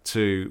closer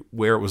to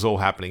where it was all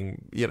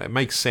happening. It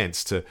makes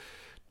sense to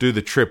do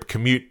the trip,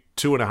 commute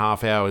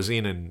 2.5 hours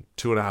in and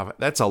 2.5.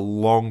 That's a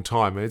long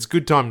time. It's a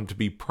good time to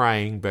be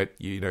praying, but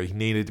he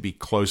needed to be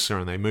closer,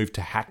 and they moved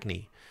to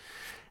Hackney.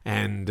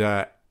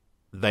 And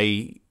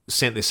they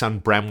sent their son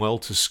Bramwell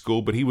to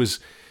school, but he was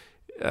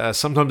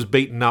sometimes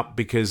beaten up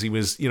because he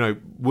was,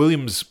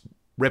 William's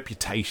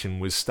reputation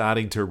was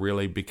starting to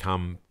really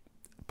become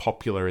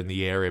popular in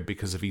the area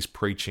because of his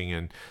preaching,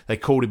 and they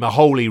called him a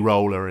holy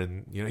roller,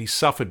 and he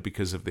suffered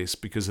because of this,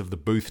 because of the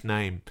Booth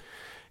name.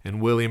 And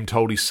William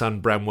told his son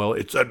Bramwell,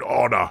 it's an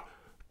honour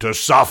to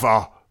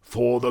suffer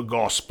for the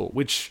gospel,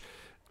 which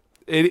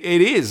it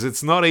is.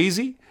 It's not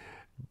easy,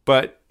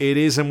 but it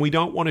is, and we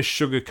don't want to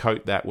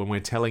sugarcoat that when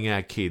we're telling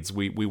our kids.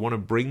 We want to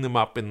bring them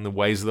up in the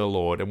ways of the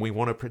Lord, and we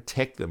want to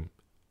protect them,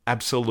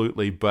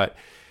 absolutely, but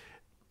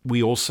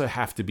we also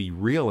have to be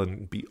real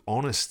and be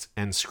honest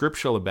and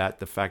scriptural about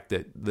the fact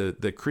that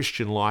the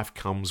Christian life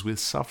comes with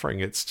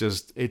suffering.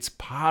 It's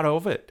part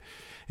of it.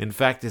 In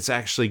fact, it's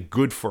actually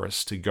good for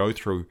us to go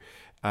through.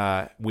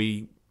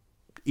 We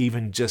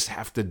even just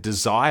have to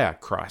desire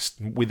Christ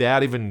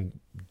without even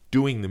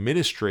doing the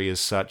ministry as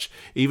such.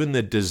 Even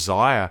the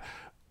desire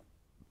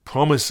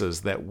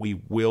promises that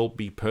we will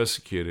be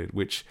persecuted,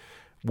 which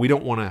we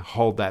don't want to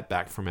hold that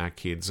back from our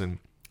kids. And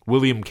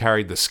William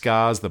carried the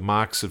scars, the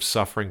marks of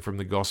suffering from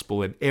the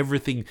gospel, and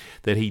everything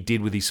that he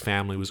did with his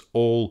family was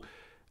all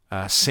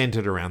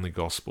centered around the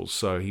gospel.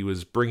 So he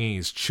was bringing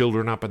his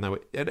children up, and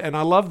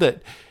I love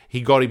that he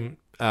got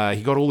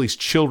all his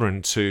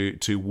children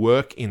to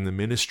work in the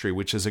ministry,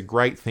 which is a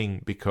great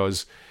thing,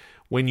 because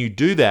when you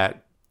do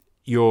that,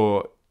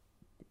 you're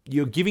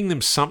giving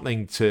them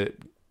something to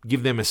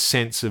give them a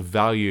sense of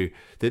value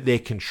that they're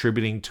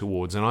contributing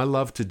towards. And I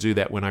love to do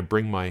that when I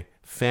bring my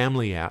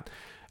family out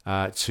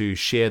to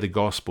share the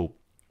gospel.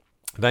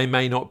 They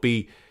may not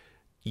be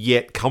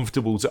yet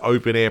comfortable to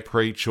open air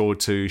preach or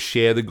to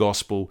share the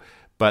gospel,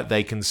 but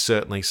they can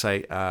certainly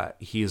say,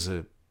 here's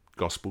a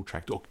gospel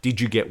tract, or did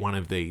you get one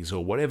of these,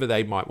 or whatever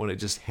they might want to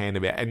just hand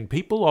them out. And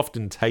people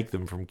often take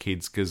them from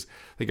kids because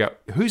they go,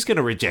 who's going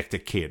to reject a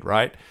kid,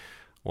 right?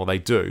 Well, they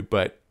do,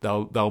 but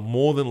they'll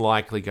more than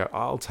likely go,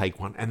 I'll take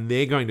one, and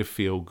they're going to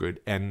feel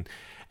good. And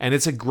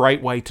it's a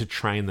great way to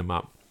train them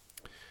up.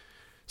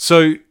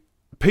 So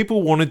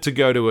people wanted to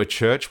go to a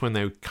church when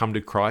they come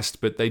to Christ,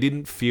 but they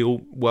didn't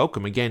feel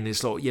welcome. Again,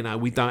 it's like,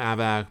 we don't have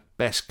our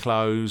best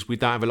clothes, we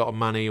don't have a lot of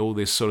money, all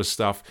this sort of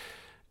stuff.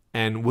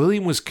 And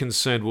William was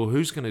concerned, well,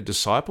 who's going to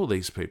disciple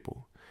these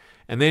people?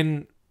 And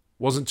then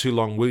wasn't too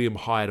long, William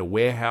hired a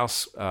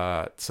warehouse,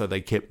 so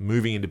they kept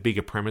moving into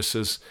bigger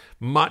premises,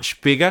 much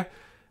bigger,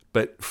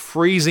 but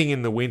freezing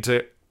in the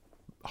winter,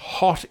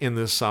 hot in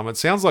the summer. It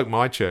sounds like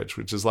my church,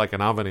 which is like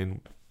an oven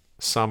in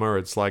summer.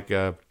 It's like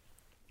a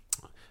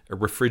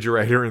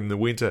refrigerator in the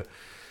winter.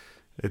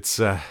 It's,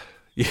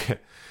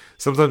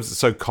 sometimes it's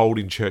so cold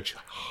in church,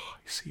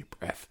 you see your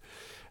breath.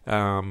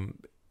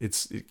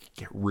 It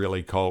get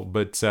really cold.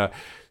 But so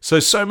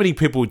many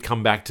people would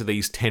come back to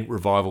these tent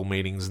revival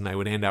meetings, and they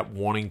would end up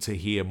wanting to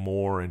hear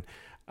more, and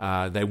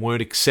they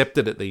weren't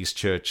accepted at these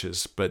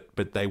churches, but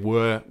they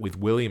were with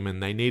William,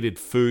 and they needed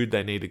food,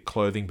 they needed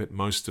clothing, but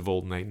most of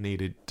all, they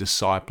needed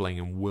discipling,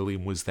 and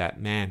William was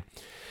that man.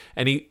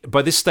 And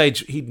by this stage,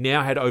 he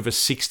now had over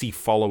 60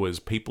 followers,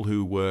 people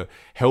who were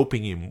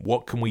helping him.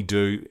 What can we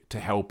do to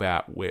help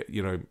out?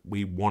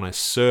 We want to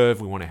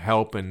serve, we want to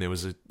help. And there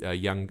was a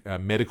young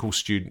medical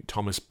student,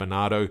 Thomas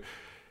Bernardo,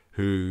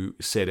 who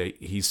said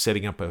he's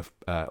setting up a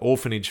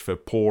orphanage for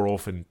poor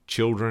orphan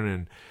children.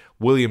 And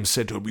William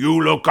said to him,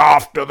 you look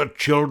after the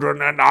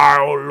children and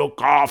I'll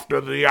look after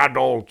the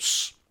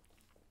adults.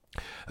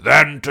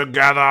 Then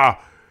together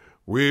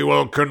we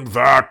will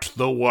convert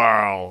the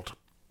world.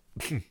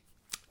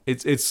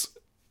 It's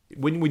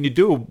when you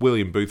do a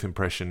William Booth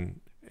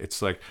impression,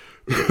 it's like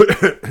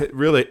it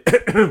really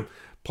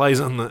plays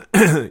on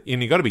the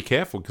and you got to be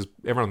careful because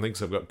everyone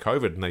thinks I've got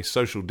COVID and they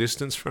social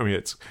distance from you.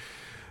 It's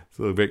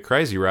a little bit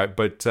crazy, right?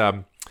 But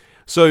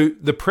so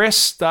the press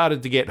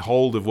started to get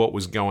hold of what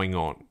was going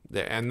on,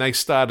 and they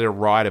started to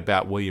write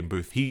about William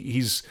Booth.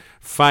 His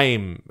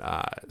fame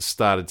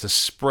started to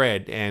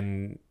spread,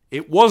 and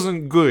it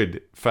wasn't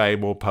good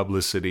fame or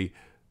publicity.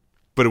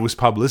 But it was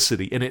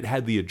publicity, and it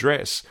had the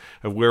address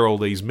of where all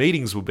these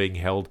meetings were being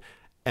held.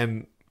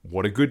 And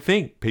what a good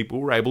thing. People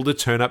were able to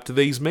turn up to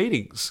these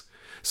meetings.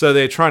 So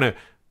they're trying to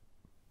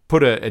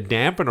put a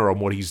dampener on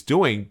what he's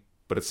doing,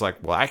 but it's like,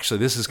 well, actually,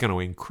 this is going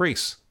to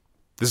increase.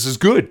 This is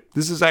good.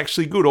 This is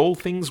actually good. All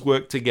things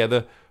work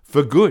together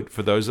for good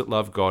for those that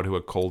love God who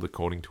are called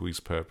according to his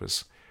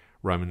purpose.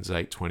 Romans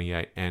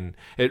 8:28. And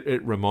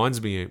it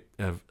reminds me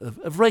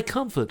of Ray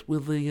Comfort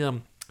with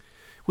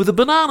the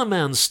Banana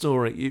Man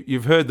story.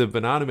 You've heard the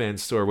Banana Man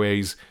story where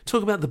he's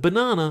talking about the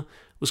banana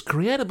was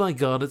created by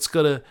God. It's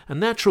got a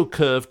natural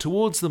curve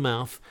towards the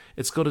mouth.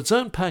 It's got its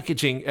own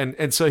packaging.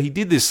 And so he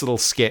did this little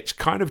sketch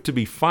kind of to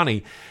be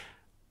funny.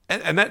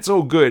 And that's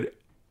all good.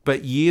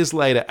 But years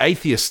later,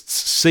 atheists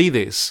see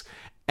this.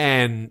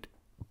 And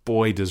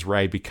boy, does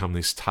Ray become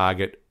this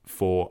target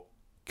for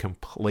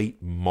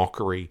complete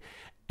mockery.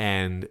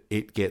 And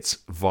it gets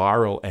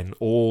viral. And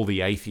all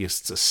the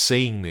atheists are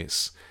seeing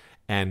this.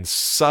 And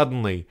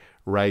suddenly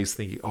Ray's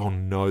thinking, oh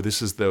no,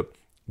 this is the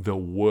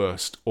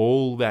worst.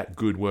 All that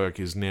good work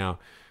is now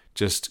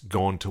just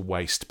gone to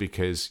waste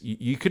because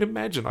you can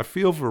imagine, I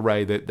feel for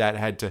Ray that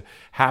had to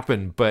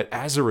happen. But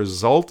as a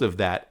result of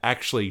that,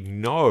 actually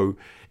no,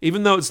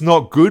 even though it's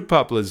not good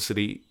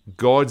publicity,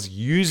 God's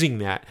using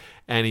that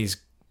and he's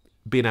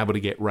been able to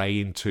get Ray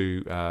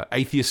into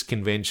atheist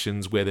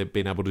conventions where they've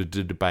been able to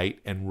debate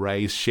and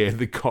Ray's shared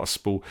the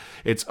gospel.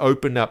 It's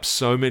opened up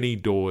so many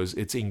doors.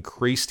 It's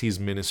increased his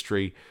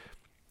ministry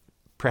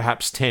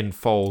perhaps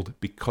tenfold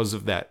because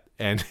of that.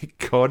 And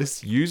God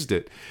has used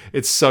it.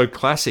 It's so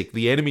classic.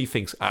 The enemy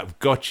thinks, I've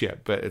got you.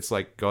 But it's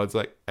like, God's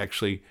like,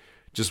 actually,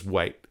 just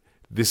wait.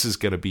 This is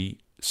going to be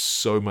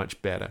so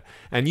much better.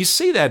 And you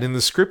see that in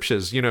the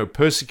scriptures.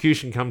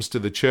 Persecution comes to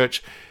the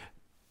church.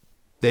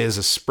 There's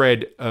a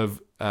spread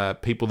of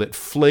people that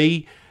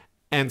flee.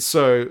 And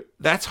so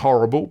that's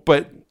horrible.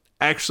 But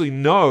actually,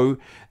 no,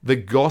 the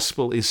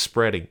gospel is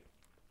spreading.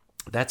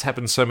 That's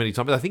happened so many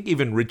times. I think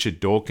even Richard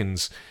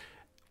Dawkins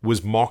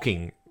was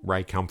mocking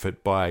Ray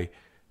Comfort by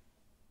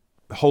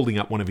holding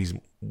up one of his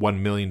 $1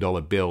 million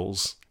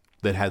bills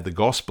that had the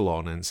gospel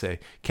on and say,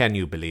 can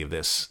you believe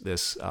this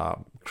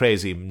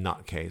crazy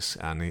nutcase?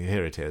 And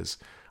here it is.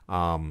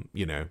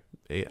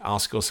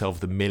 Ask yourself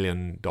the $1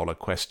 million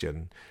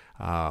question.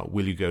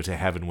 Will you go to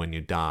heaven when you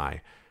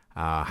die?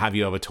 Have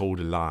you ever told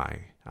a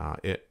lie?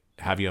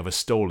 Have you ever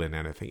stolen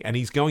anything? And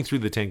he's going through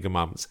the Ten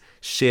Commandments,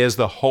 shares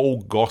the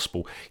whole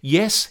gospel.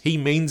 Yes, he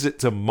means it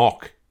to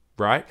mock,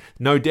 right?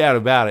 No doubt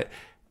about it.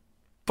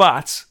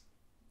 But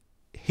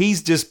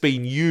he's just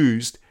been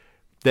used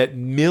that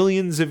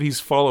millions of his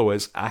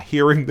followers are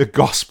hearing the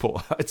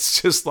gospel.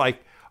 It's just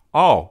like,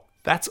 oh,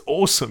 That's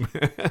awesome.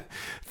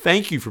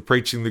 Thank you for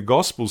preaching the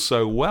gospel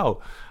so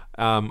well.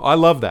 I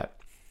love that.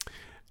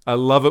 I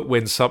love it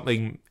when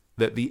something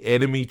that the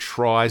enemy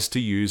tries to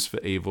use for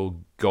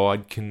evil,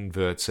 God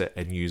converts it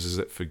and uses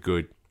it for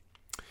good.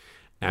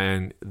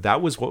 And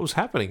that was what was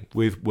happening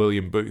with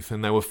William Booth.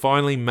 And they were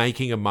finally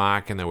making a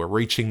mark and they were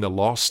reaching the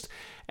lost.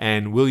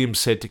 And William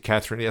said to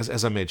Catherine,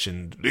 as I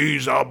mentioned,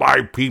 "These are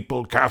my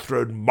people,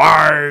 Catherine,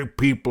 my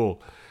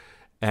people."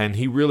 And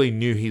he really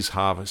knew his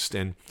harvest.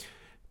 And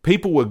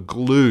people were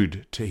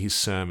glued to his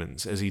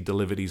sermons as he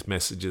delivered his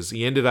messages.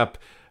 He ended up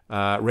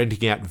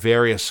renting out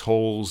various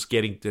halls,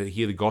 getting to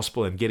hear the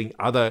gospel and getting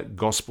other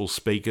gospel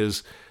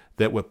speakers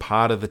that were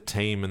part of the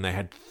team. And they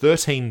had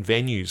 13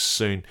 venues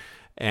soon.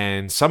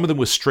 And some of them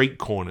were street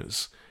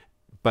corners,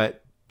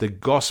 but the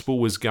gospel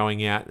was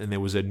going out, and there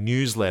was a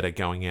newsletter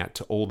going out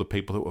to all the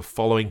people that were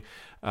following.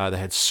 They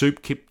had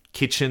soup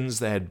kitchens,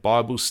 they had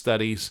Bible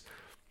studies.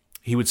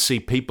 He would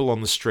see people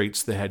on the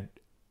streets that had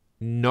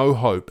no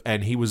hope,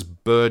 and he was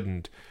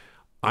burdened.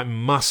 I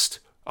must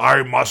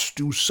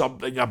do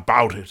something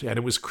about it. And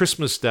it was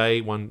Christmas Day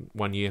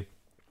one year,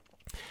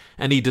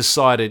 and he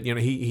decided,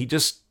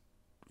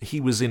 he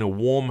was in a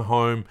warm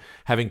home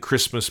having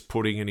Christmas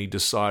pudding, and he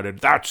decided,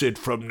 "That's it,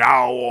 from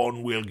now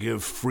on we'll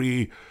give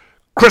free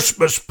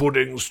Christmas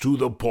puddings to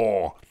the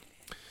poor."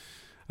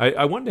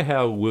 I wonder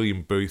how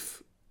William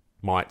Booth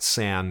might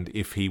sound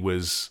if he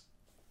was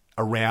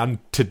around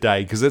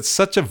today, because it's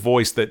such a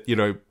voice that,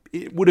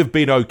 it would have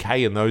been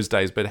okay in those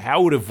days, but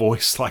how would a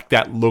voice like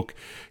that look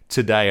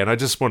today? And I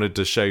just wanted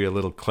to show you a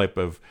little clip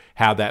of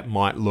how that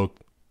might look.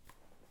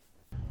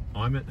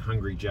 I'm at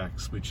Hungry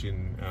Jack's, which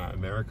in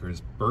America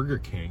is Burger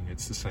King.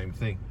 It's the same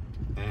thing.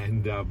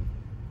 And I'm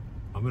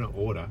going to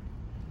order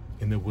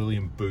in the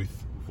William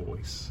Booth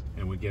voice.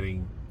 And we're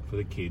getting, for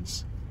the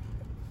kids,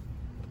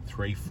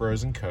 3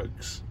 frozen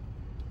Cokes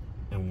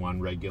and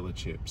 1 regular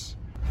chips.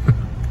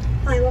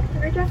 Hi,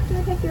 welcome to Jack's. Can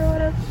I take your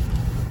order?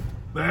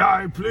 May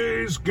I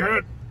please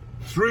get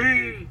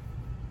 3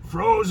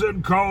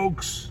 frozen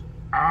Cokes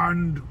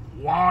and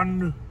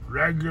 1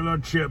 regular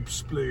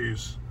chips,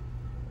 please?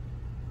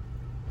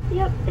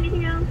 Yep,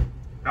 anything else?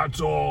 That's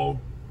all.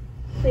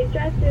 Please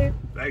drive through.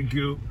 Thank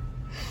you.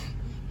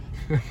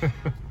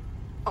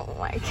 Oh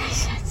my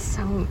gosh, that's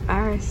so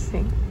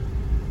embarrassing.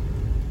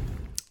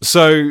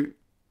 So,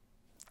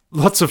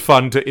 lots of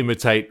fun to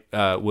imitate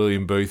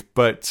William Booth,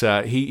 but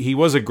he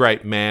was a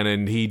great man,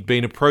 and he'd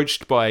been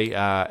approached by,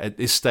 at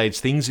this stage,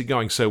 things are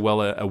going so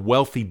well, a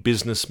wealthy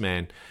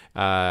businessman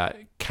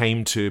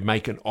came to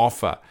make an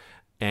offer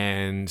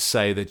and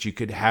say that you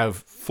could have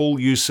full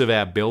use of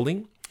our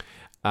building.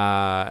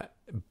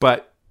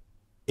 But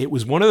it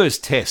was one of those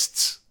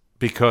tests,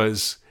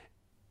 because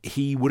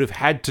he would have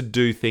had to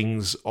do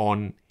things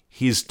on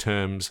his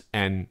terms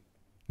and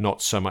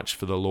not so much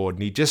for the Lord.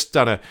 And he'd just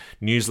done a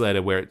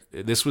newsletter where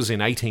this was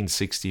in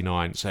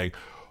 1869 saying,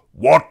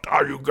 "What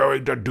are you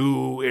going to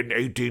do in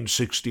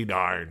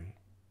 1869?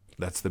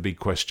 That's the big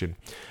question.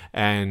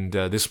 And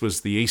this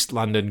was the East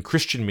London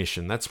Christian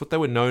Mission. That's what they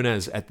were known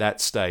as at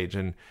that stage.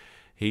 And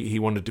he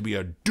wanted to be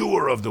a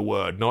doer of the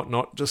word,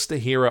 not just a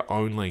hearer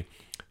only.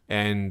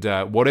 And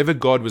whatever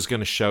God was going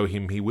to show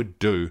him, he would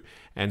do.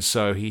 And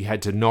so he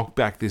had to knock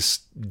back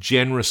this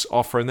generous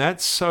offer. And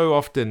that's so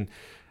often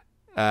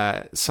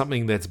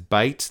something that's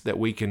bait, that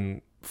we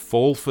can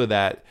fall for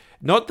that.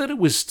 Not that it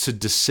was to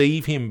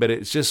deceive him, but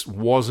it just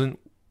wasn't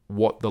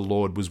what the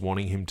Lord was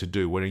wanting him to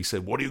do. When he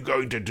said, "What are you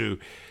going to do?"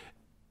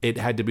 It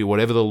had to be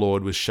whatever the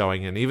Lord was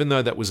showing. And even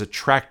though that was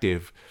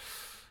attractive,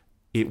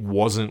 it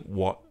wasn't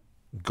what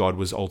God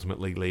was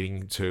ultimately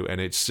leading to.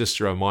 And it's just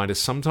a reminder,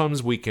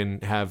 sometimes we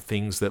can have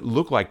things that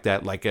look like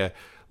that, like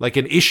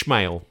an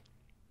Ishmael,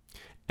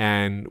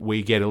 and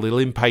we get a little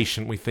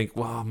impatient. We think,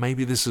 well,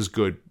 maybe this is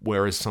good.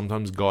 Whereas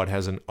sometimes God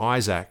has an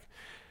Isaac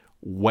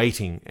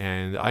waiting.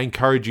 And I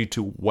encourage you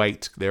to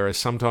wait. There are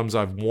sometimes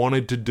I've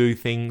wanted to do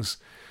things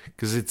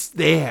because it's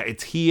there,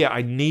 it's here,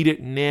 I need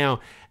it now.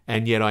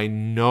 And yet I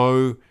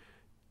know,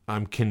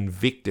 I'm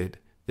convicted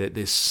that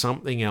there's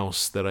something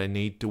else that I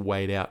need to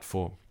wait out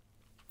for.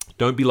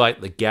 Don't be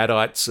like the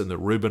Gadites and the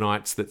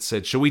Reubenites that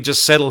said, "Shall we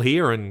just settle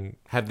here and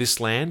have this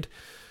land,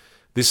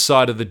 this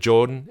side of the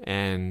Jordan?"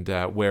 And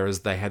whereas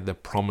they had the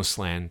promised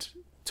land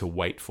to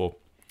wait for.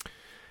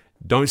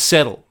 Don't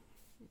settle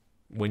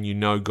when you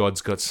know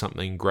God's got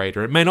something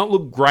greater. It may not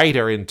look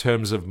greater in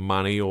terms of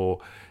money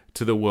or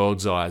to the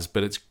world's eyes,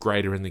 but it's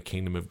greater in the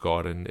kingdom of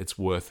God, and it's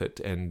worth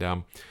it.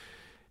 And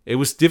it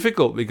was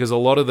difficult because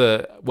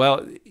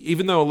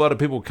even though a lot of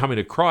people were coming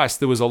to Christ,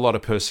 there was a lot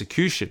of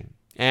persecution.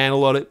 And a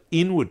lot of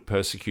inward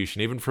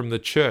persecution, even from the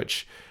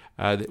church,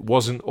 that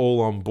wasn't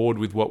all on board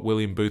with what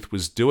William Booth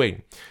was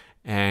doing.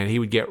 And he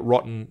would get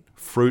rotten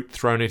fruit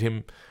thrown at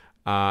him.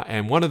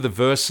 And one of the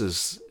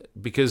verses,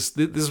 because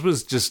this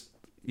was just,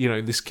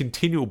 this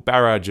continual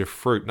barrage of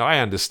fruit. And I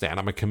understand,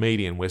 I'm a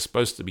comedian. We're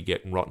supposed to be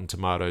getting rotten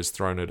tomatoes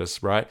thrown at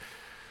us, right?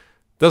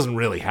 Doesn't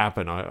really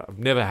happen. I've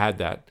never had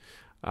that.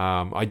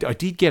 I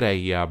did get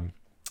a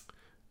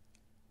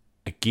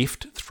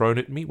gift thrown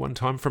at me one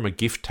time from a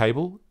gift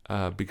table.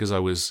 Because I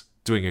was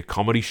doing a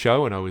comedy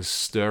show and I was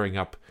stirring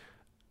up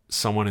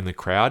someone in the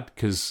crowd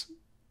because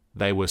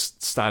they were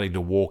starting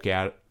to walk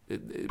out.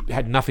 It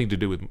had nothing to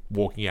do with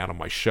walking out on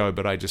my show,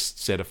 but I just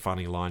said a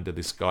funny line to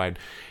this guy, and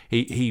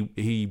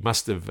he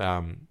must have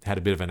had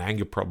a bit of an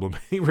anger problem.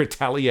 He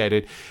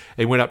retaliated.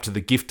 He went up to the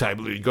gift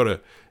table and he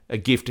got a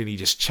gift and he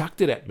just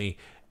chucked it at me,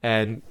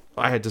 and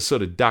I had to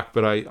sort of duck,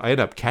 but I ended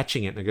up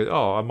catching it and I go,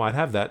 "Oh, I might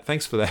have that.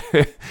 Thanks for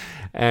that,"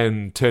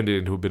 and turned it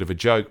into a bit of a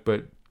joke.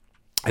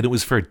 And it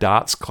was for a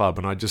darts club,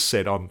 and I just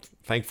said, "I'm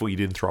thankful you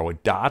didn't throw a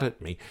dart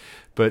at me."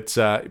 But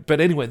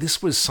anyway,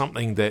 this was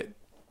something that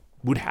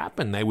would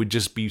happen. They would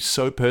just be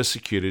so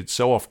persecuted.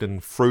 So often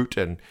fruit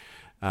and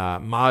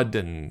mud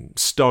and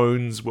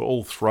stones were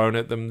all thrown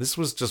at them. This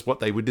was just what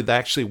they would do. They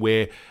actually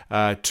wear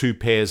 2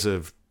 pairs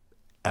of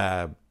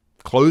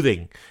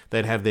clothing.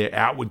 They'd have their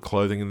outward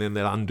clothing and then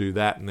they'd undo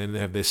that, and then they'd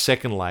have their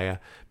second layer,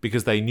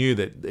 because they knew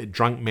that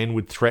drunk men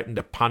would threaten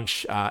to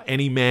punch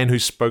any man who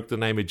spoke the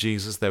name of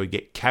Jesus. They would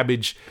get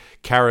cabbage,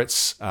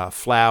 carrots,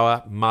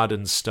 flour, mud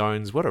and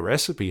stones. What a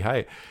recipe,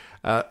 hey?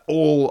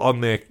 All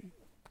on their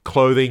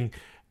clothing.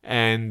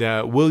 And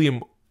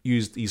William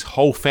used his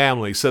whole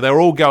family. So they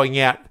were all going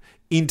out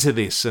into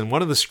this. And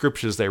one of the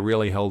scriptures they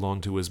really held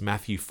on to was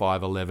Matthew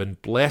 5:11.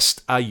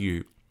 "Blessed are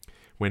you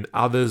when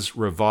others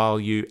revile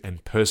you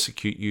and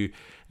persecute you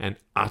and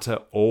utter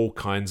all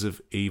kinds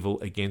of evil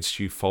against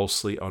you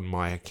falsely on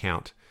my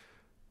account."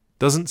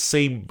 Doesn't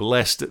seem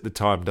blessed at the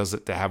time, does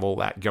it, to have all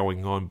that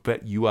going on?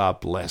 But you are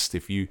blessed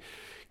if you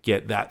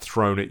get that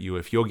thrown at you,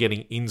 if you're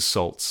getting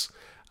insults.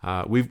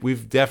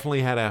 We've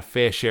definitely had our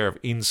fair share of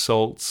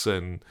insults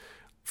and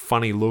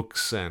funny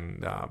looks,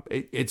 and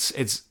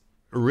it's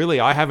really,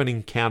 I haven't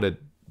encountered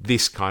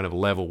this kind of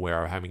level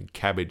where I'm having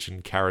cabbage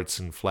and carrots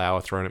and flour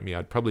thrown at me.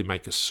 I'd probably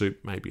make a soup,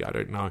 maybe, I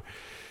don't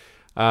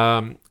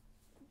know.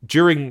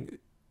 During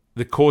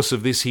the course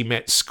of this, he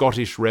met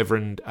Scottish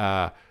Reverend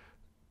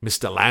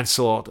Mr.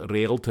 Lancelot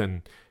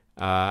Railton,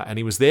 and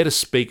he was there to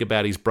speak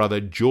about his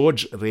brother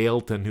George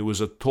Railton, who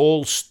was a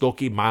tall,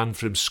 stocky man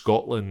from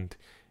Scotland.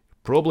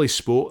 Probably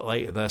spoke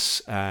like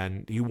this,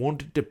 and he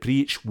wanted to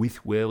preach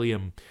with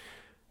William,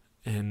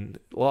 and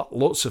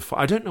lots of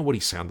I don't know what he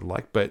sounded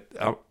like, but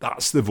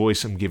that's the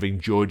voice I'm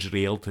giving George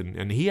Railton.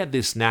 And he had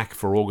this knack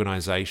for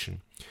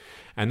organisation,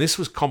 and this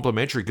was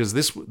complimentary because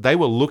they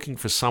were looking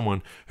for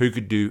someone who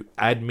could do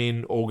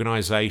admin,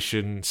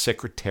 organisation,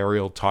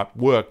 secretarial type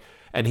work,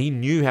 and he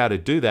knew how to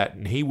do that,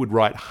 and he would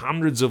write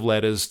hundreds of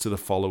letters to the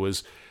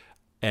followers,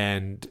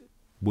 and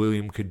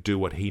William could do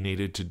what he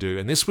needed to do.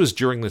 And this was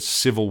during the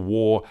Civil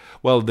War.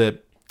 Well,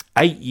 the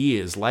 8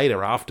 years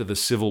later after the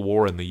Civil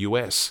War in the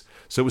US.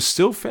 So it was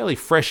still fairly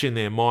fresh in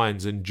their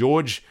minds. And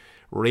George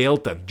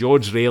Railton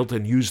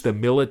used the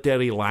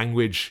military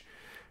language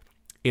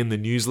in the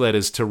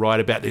newsletters to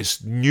write about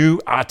this new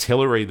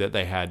artillery that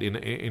they had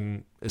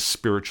in a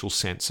spiritual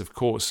sense, of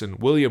course. And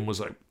William was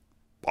like,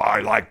 "I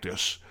like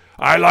this.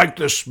 I like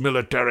this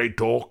military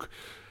talk."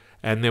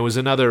 And there was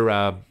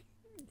another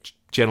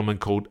gentleman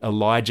called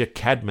Elijah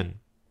Cadman,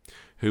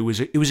 who was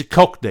a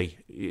Cockney.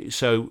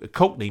 So a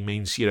Cockney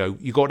means,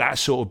 you got that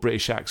sort of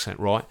British accent,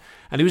 right?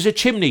 And he was a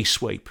chimney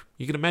sweep.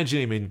 You can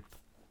imagine him in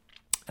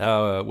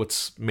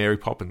what's Mary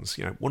Poppins,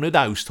 one of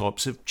those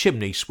types of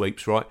chimney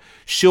sweeps, right?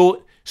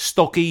 Short,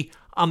 stocky,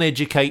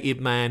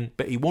 uneducated man,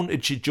 but he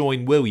wanted to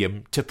join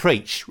William to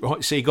preach,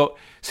 right? So you got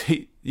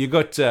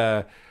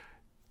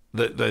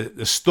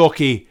the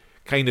stocky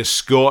kind of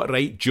Scot,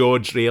 right,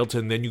 George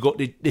Railton. Then you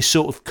got this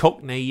sort of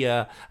Cockney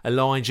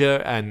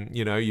Elijah, and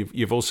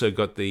you've also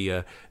got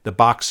the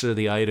boxer,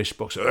 the Irish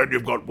boxer, and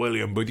you've got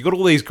William. But you've got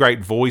all these great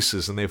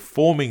voices, and they're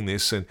forming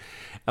this. And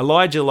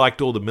Elijah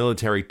liked all the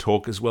military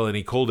talk as well, and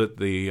he called it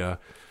the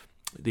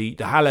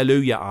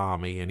Hallelujah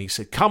Army. And he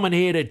said, "Come and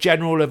hear the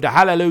general of the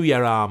Hallelujah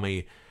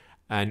Army."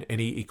 And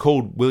he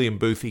called William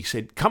Booth. He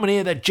said, "Come and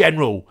hear the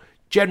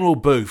General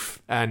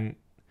Booth." And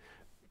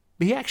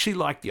he actually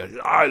liked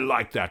I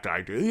like that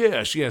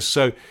idea. Yes.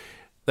 So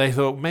they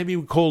thought maybe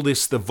we call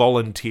this the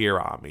Volunteer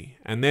Army.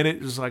 And then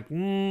it was like,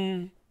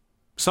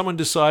 someone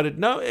decided,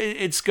 no,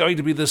 it's going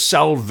to be the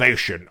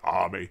Salvation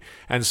Army.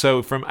 And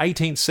so from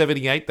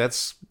 1878,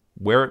 that's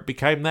where it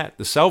became that,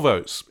 the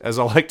Salvos, as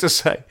I like to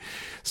say,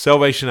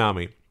 Salvation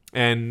Army.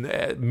 And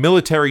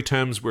military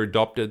terms were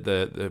adopted.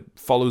 The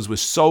followers were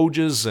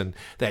soldiers, and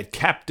they had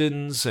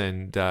captains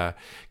and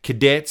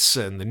cadets,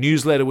 and the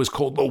newsletter was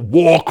called the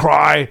War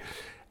Cry.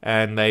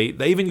 And they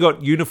even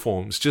got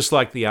uniforms, just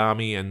like the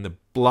army, and the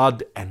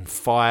blood and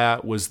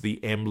fire was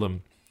the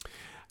emblem.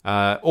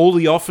 All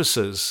the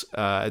officers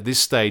at this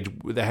stage,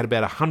 they had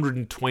about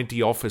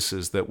 120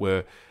 officers that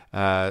were,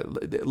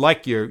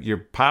 like your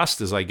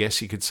pastors, I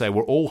guess you could say,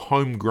 were all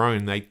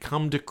homegrown. They'd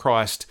come to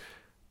Christ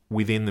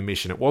within the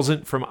mission. It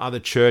wasn't from other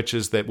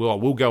churches that, well,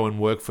 we'll go and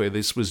work for you.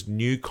 This was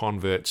new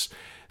converts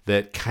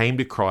that came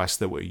to Christ,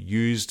 that were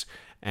used,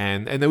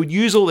 and they would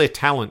use all their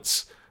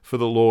talents for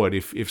the Lord.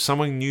 If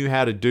someone knew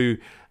how to do,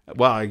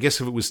 well, I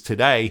guess if it was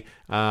today,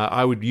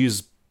 I would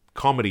use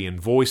comedy and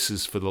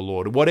voices for the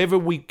Lord. Whatever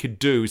we could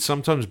do.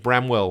 Sometimes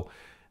Bramwell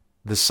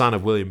the son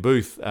of William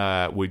Booth,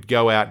 would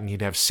go out and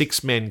he'd have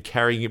 6 men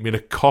carrying him in a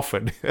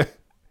coffin.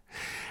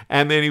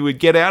 And then he would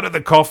get out of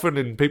the coffin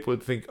and people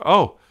would think,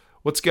 oh,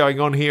 what's going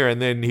on here?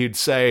 And then he'd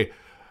say,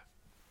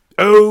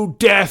 "O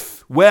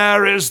death,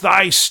 where is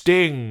thy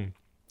sting?"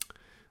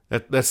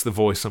 That's the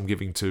voice I'm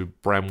giving to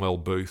Bramwell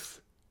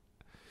Booth.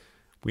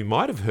 We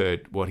might have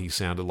heard what he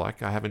sounded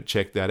like. I haven't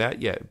checked that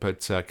out yet,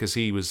 but because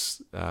he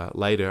was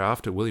later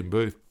after William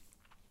Booth.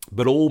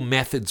 But all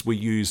methods were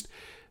used.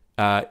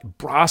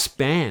 Brass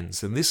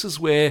bands, and this is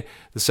where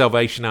the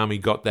Salvation Army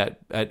got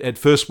that. At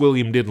first,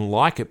 William didn't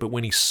like it, but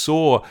when he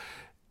saw,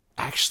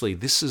 actually,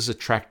 this is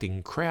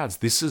attracting crowds,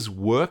 this is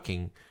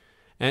working,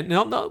 and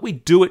not that we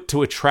do it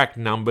to attract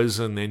numbers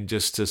and then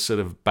just to sort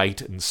of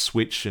bait and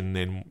switch and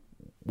then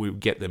we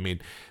get them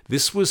in.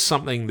 This was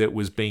something that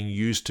was being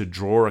used to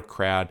draw a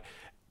crowd,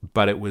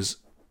 but it was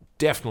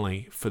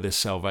definitely for the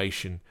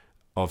salvation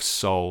of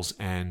souls,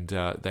 and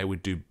they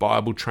would do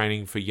Bible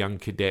training for young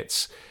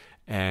cadets.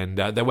 And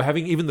they were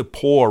having even the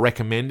poor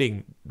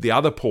recommending the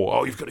other poor,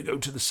 oh, you've got to go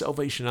to the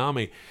Salvation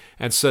Army.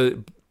 And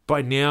so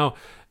by now,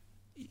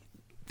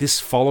 this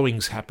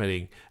following's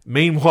happening.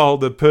 Meanwhile,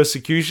 the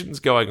persecution's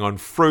going on.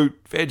 Fruit,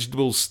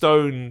 vegetables,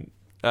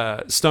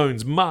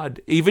 stones,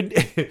 mud, even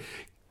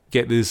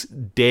get this,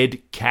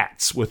 dead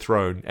cats were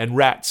thrown and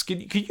rats.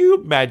 Can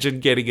you imagine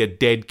getting a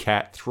dead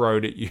cat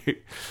thrown at you?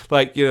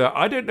 Like, you know,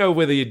 I don't know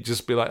whether you'd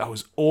just be like, oh, it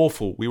was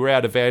awful. We were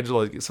out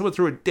evangelizing. Someone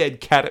threw a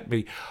dead cat at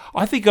me.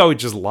 I think I would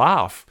just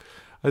laugh.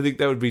 I think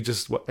that would be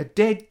just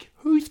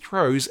who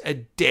throws a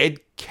dead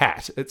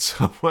cat at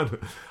someone?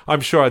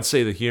 I'm sure I'd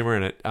see the humor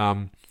in it.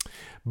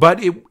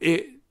 But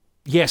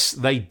yes,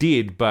 they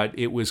did, but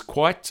it was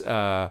quite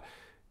the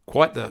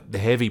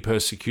heavy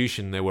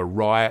persecution. There were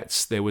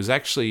riots. There was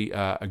actually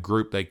a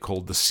group they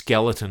called the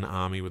Skeleton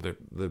Army with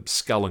the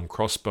skull and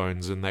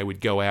crossbones, and they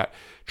would go out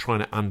trying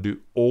to undo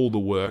all the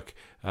work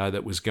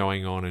that was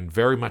going on, and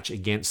very much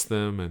against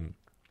them.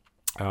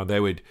 And they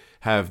would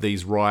have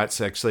these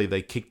riots. Actually,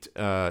 they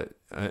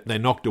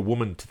knocked a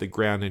woman to the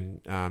ground,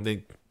 and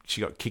then she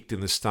got kicked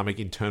in the stomach.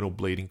 Internal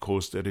bleeding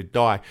caused her to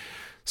die.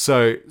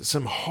 So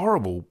some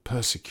horrible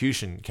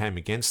persecution came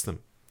against them.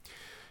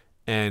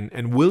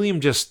 And William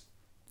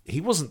he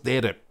wasn't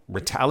there to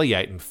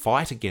retaliate and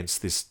fight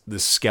against this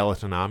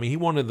skeleton army. He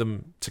wanted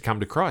them to come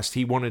to Christ.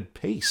 He wanted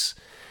peace.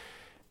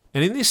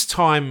 And in this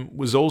time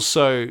was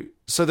also,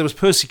 so there was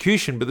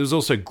persecution, but there was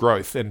also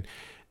growth. And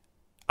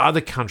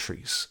other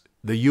countries,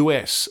 the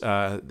US,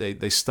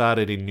 they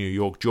started in New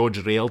York.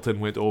 George Railton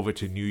went over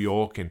to New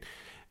York and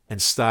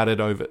started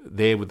over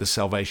there with the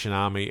Salvation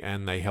Army,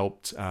 and they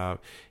helped.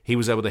 He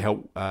was able to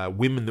help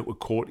women that were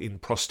caught in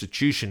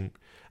prostitution,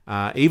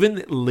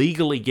 even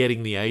legally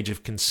getting the age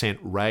of consent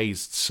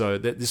raised, so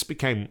that this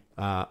became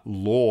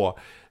law,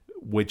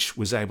 which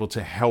was able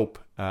to help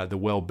the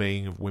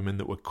well-being of women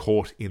that were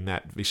caught in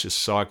that vicious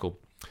cycle.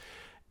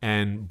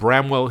 And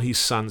Bramwell, his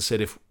son,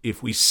 said,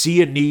 if we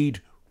see a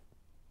need,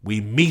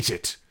 we meet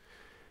it.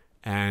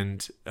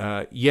 And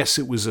yes,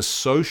 it was a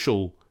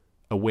social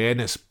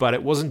awareness, but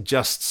it wasn't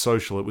just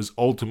social. It was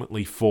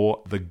ultimately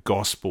for the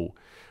gospel.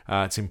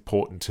 It's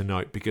important to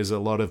note, because a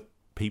lot of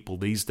people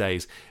these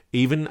days,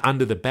 even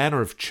under the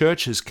banner of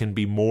churches, can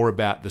be more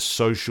about the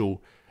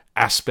social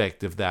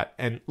aspect of that.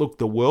 And look,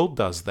 the world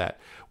does that.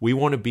 We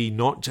want to be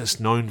not just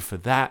known for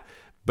that,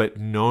 but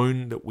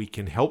known that we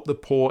can help the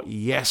poor,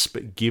 yes,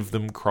 but give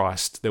them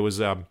Christ. There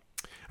was, I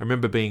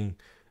remember being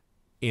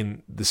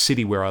in the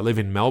city where I live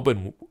in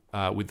Melbourne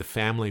with the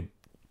family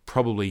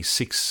probably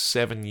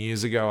 6-7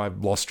 years ago.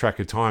 I've lost track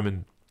of time,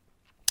 and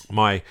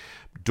my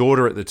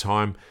daughter at the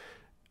time,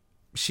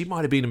 she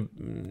might have been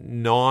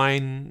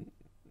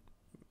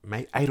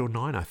 8 or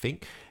 9, I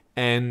think,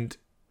 and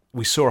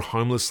we saw a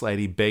homeless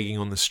lady begging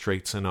on the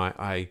streets, and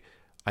I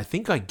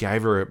think I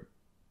gave her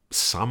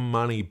some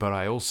money, but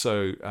I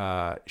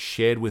also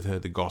shared with her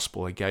the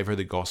gospel. I gave her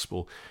the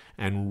gospel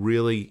and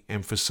really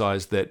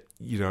emphasized that,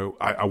 you know,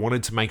 I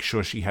wanted to make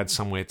sure she had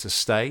somewhere to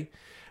stay.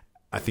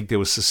 I think there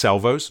was the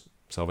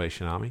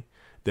Salvation Army,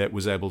 that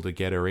was able to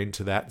get her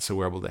into that, so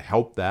we're able to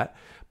help that.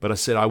 But I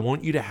said, I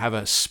want you to have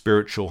a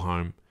spiritual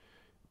home,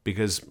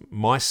 because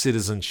my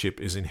citizenship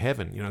is in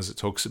heaven, you know, as it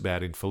talks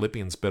about in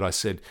Philippians. But I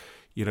said,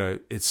 you know,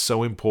 it's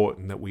so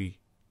important that we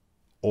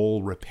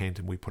all repent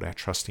and we put our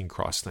trust in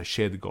Christ. And I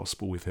shared the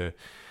gospel with her.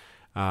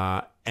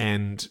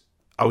 And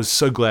I was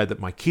so glad that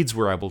my kids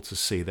were able to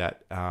see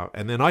that.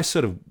 And then I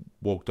sort of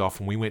walked off,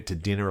 and we went to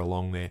dinner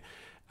along there,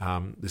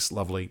 this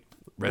lovely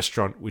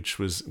restaurant, which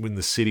was in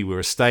the city. We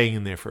were staying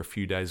in there for a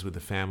few days with the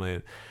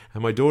family.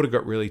 And my daughter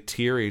got really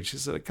teary, and she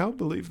said, I can't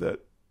believe that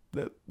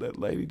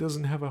lady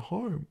doesn't have a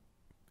home.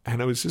 And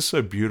it was just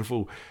so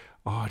beautiful.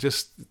 Oh,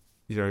 just,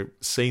 you know,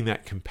 seeing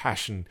that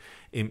compassion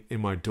in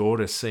my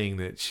daughter, seeing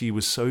that she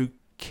was so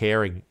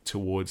caring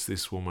towards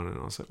this woman. And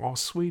I was like, oh,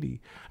 sweetie,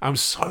 I'm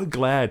so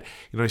glad,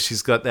 you know,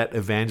 she's got that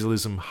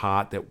evangelism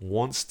heart that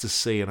wants to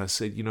see. And I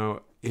said, you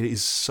know, it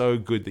is so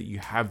good that you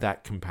have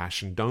that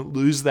compassion. Don't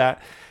lose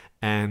that.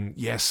 And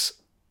yes,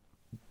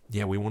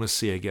 we want to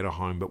see her get a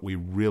home, but we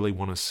really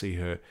want to see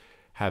her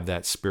have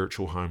that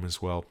spiritual home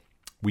as well.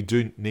 We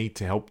do need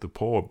to help the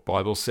poor. The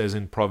Bible says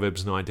in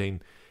Proverbs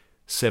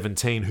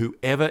 19:17,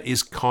 whoever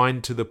is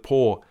kind to the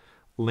poor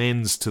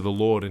lends to the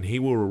Lord, and he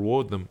will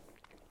reward them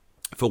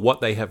for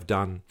what they have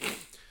done,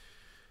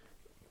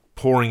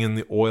 pouring in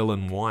the oil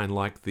and wine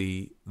like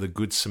the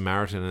Good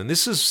Samaritan. And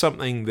this is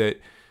something that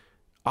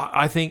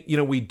I think,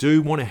 we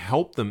do want to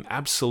help them,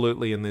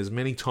 absolutely. And there's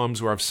many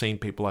times where I've seen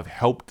people, I've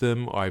helped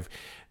them, I've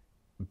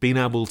been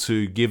able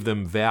to give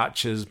them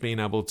vouchers, been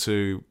able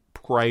to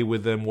pray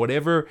with them,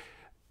 whatever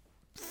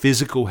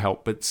physical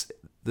help, but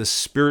the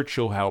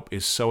spiritual help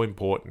is so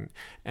important.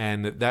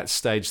 And at that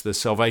stage, the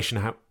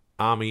Salvation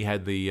Army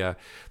had the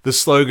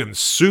slogan,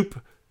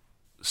 soup,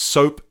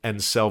 soap,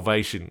 and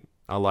salvation.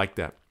 I like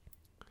that.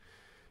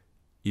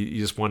 You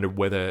just wonder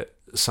whether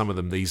some of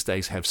them these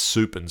days have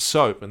soup and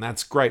soap, and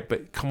that's great,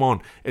 but come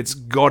on, it's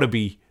got to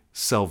be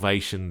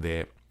salvation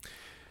there.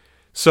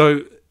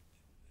 So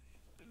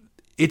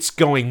it's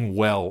going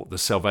well, the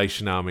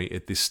Salvation Army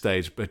at this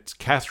stage, but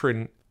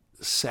Catherine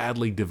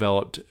sadly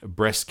developed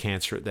breast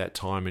cancer at that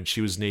time, and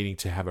she was needing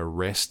to have a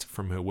rest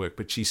from her work,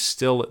 but she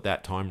still at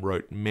that time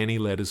wrote many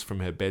letters from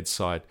her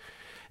bedside,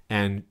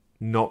 and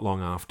not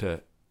long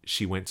after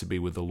she went to be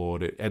with the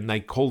Lord, and they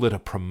called it a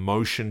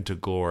promotion to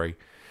glory.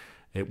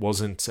 It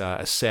wasn't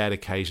a sad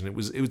occasion. It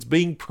was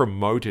being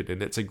promoted,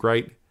 and it's a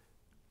great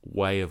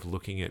way of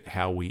looking at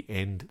how we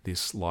end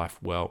this life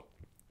well.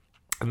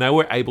 And they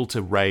were able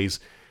to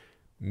raise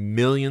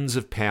millions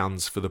of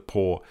pounds for the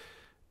poor.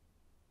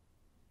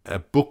 A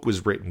book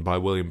was written by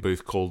William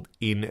Booth called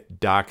In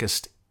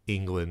Darkest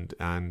England,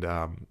 and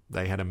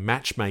they had a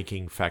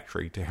matchmaking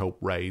factory to help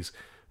raise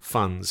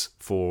funds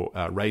for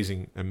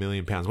raising £1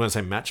 million. When I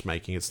say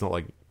matchmaking, it's not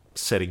like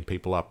setting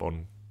people up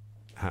on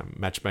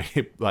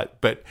matchmaking,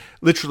 but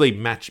literally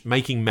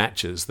making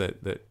matches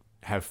that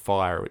have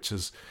fire, which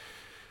is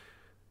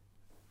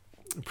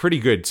pretty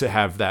good to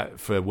have that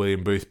for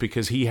William Booth,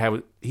 because he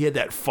had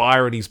that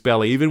fire in his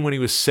belly even when he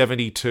was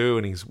 72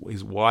 and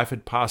his wife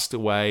had passed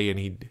away and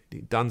he'd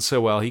done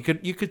so well. You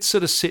could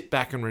sort of sit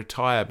back and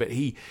retire, but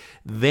he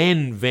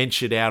then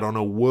ventured out on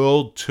a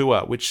world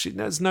tour, which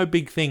is no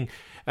big thing,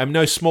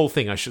 no small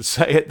thing, I should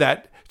say, at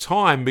that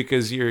time,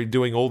 because you're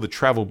doing all the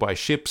travel by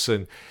ships.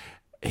 And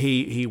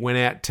he went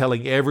out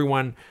telling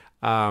everyone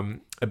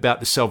about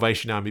the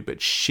Salvation Army,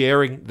 but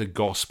sharing the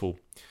gospel.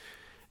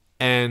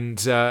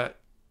 And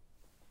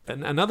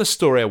another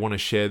story I want to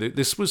share,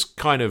 this was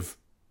kind of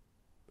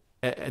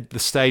at the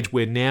stage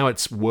where now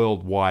it's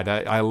worldwide.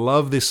 I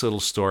love this little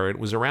story. It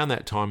was around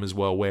that time as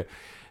well, where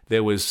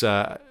there was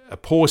a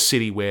poor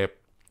city where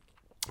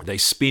they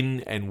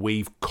spin and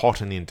weave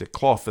cotton into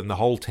cloth, and the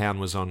whole town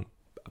was on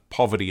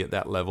poverty at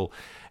that level.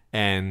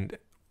 And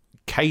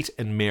Kate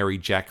and Mary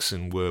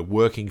Jackson were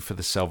working for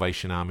the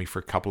Salvation Army for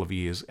a couple of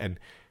years, and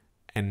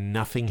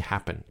nothing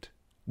happened.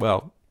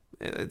 Well,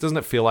 doesn't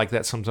it feel like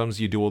that sometimes?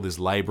 You do all this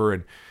labor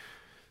and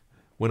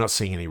we're not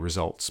seeing any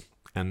results.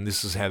 And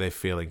this is how they're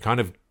feeling, kind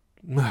of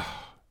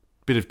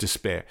bit of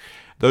despair.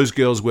 Those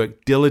girls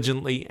worked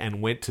diligently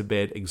and went to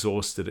bed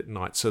exhausted at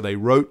night. So they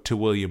wrote to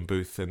William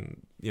Booth,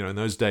 and in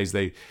those days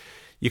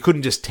you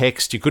couldn't just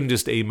text, you couldn't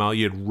just email,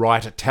 you'd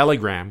write a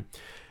telegram.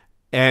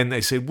 And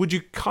they said, would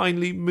you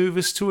kindly move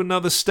us to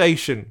another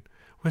station?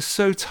 We're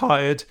so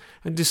tired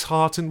and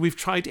disheartened. We've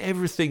tried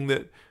everything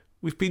that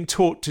we've been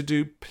taught to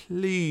do.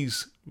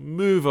 Please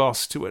move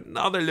us to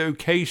another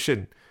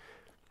location.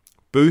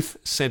 Booth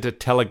sent a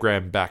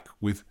telegram back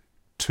with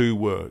 2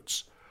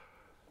 words: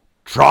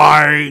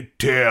 try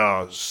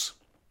tears.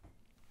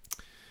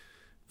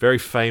 Very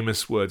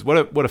famous words.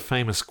 What a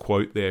famous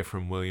quote there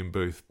from William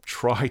Booth.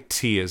 Try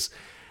tears.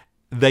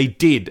 They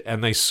did,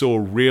 and they saw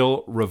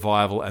real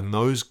revival, and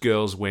those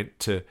girls went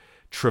to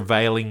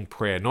travailing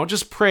prayer. Not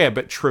just prayer,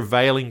 but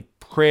travailing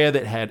prayer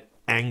that had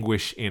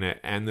anguish in it.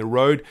 And the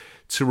road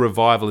to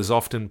revival is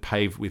often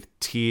paved with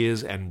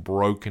tears and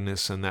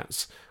brokenness, and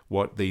that's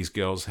what these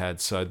girls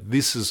had. So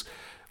this is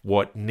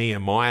what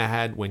Nehemiah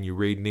had. When you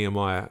read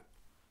Nehemiah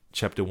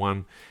chapter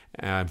 1,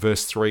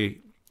 verse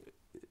 3,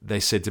 they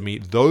said to me,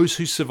 those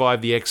who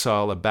survived the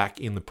exile are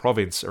back in the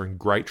province are in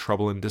great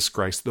trouble and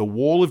disgrace. The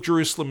wall of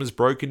Jerusalem is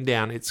broken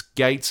down. Its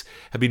gates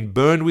have been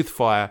burned with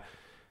fire.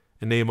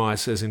 And Nehemiah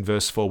says in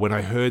verse 4, when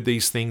I heard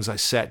these things, I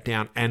sat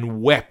down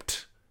and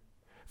wept.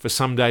 For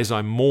some days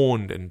I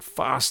mourned and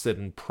fasted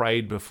and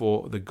prayed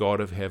before the God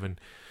of heaven.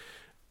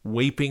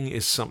 Weeping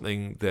is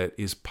something that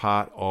is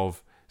part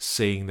of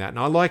seeing that. And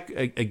I like,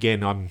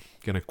 again, I'm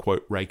going to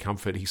quote Ray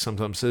Comfort. He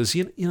sometimes says,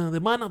 there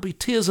might not be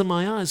tears in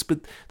my eyes,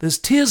 but there's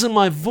tears in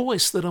my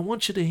voice that I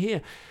want you to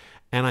hear.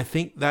 And I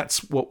think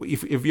that's what,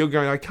 if you're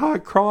going, I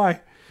can't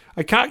cry,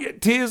 I can't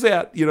get tears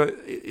out,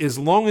 as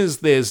long as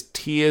there's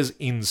tears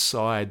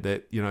inside,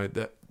 that,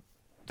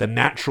 the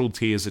natural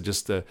tears are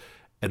just an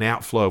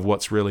outflow of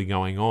what's really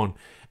going on.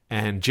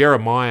 And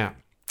Jeremiah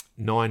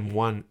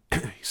 9:1,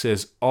 he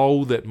says,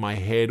 oh, that my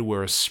head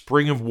were a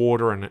spring of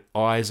water and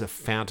eyes a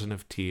fountain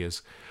of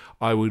tears.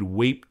 I would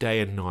weep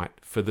day and night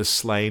for the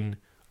slain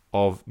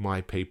of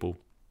my people.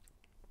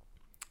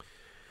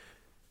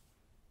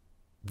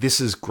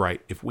 this is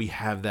great if we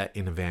have that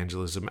in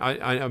evangelism.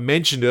 I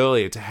mentioned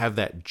earlier to have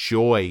that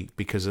joy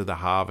because of the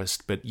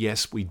harvest, but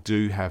yes, we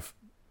do have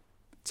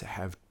to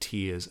have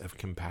tears of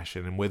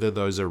compassion, and whether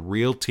those are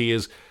real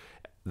tears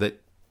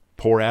that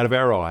pour out of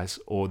our eyes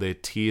or they're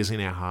tears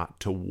in our heart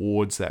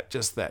towards that,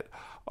 just that,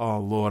 oh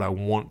Lord, I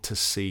want to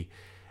see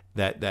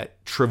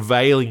that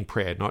travailing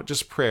prayer, not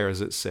just prayer as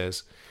it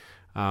says.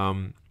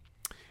 I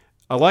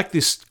like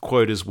this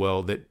quote as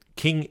well, that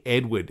King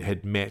Edward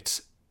had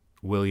met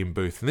William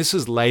Booth, and this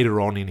is later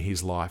on in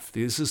his life.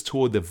 This is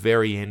toward the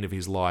very end of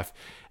his life,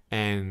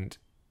 and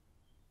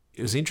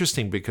it was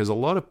interesting because a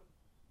lot of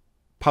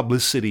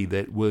publicity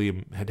that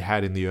William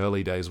had in the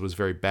early days was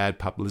very bad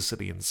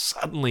publicity, and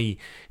suddenly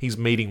he's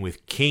meeting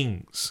with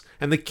kings,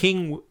 and the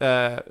king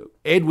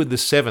Edward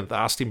VII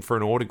asked him for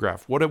an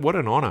autograph. What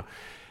an honor!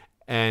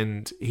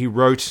 And he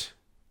wrote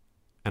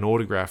an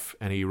autograph,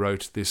 and he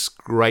wrote this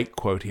great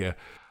quote here: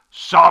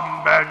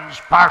 "Some men's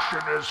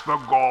passion is for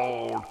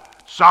gold,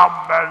 some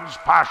men's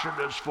passion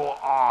is for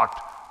art,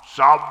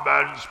 some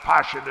men's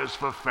passion is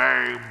for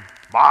fame.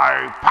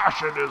 My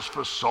passion is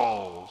for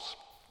souls."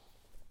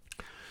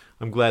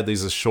 I'm glad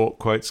these are short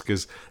quotes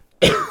because,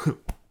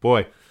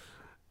 boy,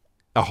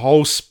 a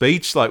whole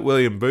speech like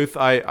William Booth,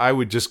 I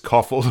would just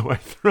cough all the way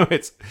through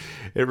it.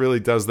 It really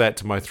does that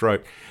to my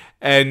throat.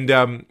 And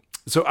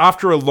so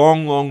after a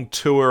long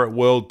tour,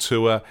 world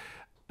tour,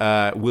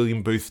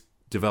 William Booth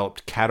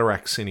developed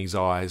cataracts in his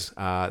eyes.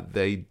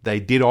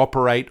 They did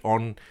operate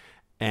on,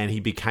 and he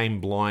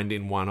became blind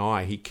in one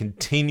eye. He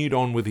continued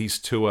on with his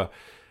tour,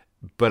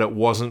 but it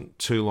wasn't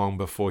too long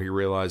before he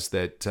realized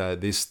that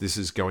this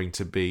is going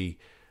to be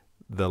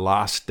the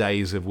last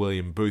days of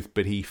William Booth,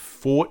 but he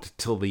fought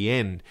till the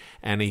end,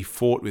 and he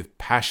fought with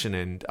passion.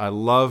 And I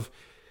love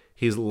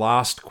his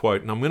last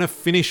quote, and I'm going to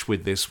finish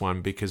with this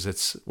one because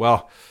it's,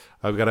 well,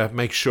 I've got to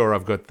make sure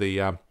I've got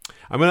the, I'm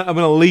going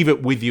to leave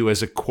it with you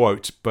as a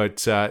quote, but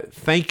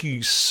thank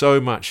you so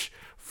much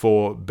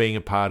for being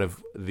a part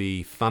of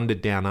the Thunder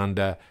Down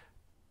Under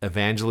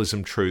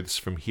Evangelism Truths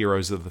from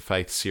Heroes of the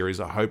Faith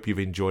series. I hope you've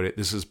enjoyed it.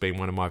 This has been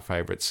one of my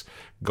favorites.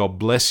 God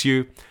bless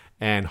you.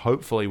 And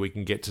hopefully we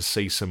can get to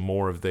see some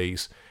more of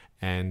these.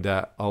 And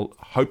I'll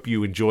hope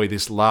you enjoy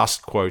this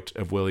last quote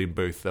of William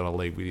Booth that I'll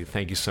leave with you.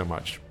 Thank you so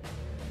much.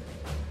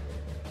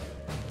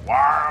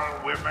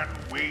 "While women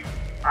weep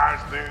as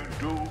they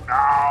do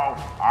now,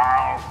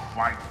 I'll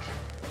fight.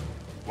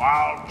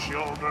 While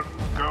children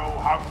go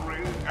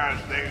hungry as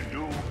they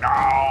do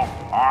now,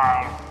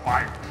 I'll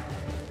fight.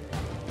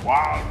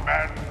 While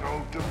men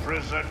go to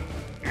prison,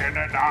 in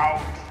and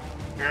out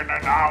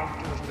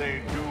as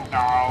they do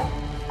now,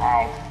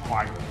 I'll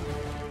fight.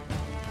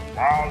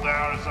 While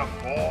there's a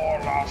poor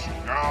lost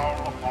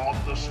girl upon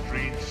the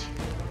streets,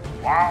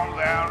 while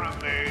there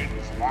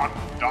remains one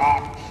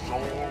dark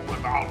soul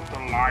without the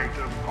light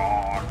of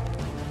God,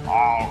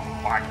 I'll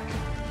fight.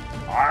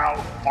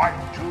 I'll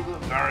fight to the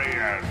very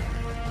end."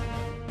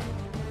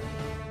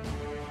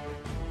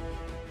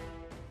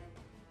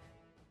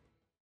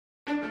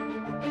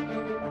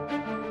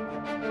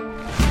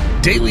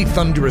 Daily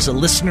Thunder is a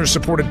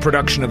listener-supported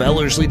production of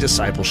Ellerslie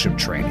Discipleship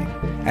Training.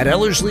 At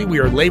Ellerslie, we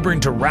are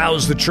laboring to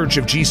rouse the Church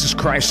of Jesus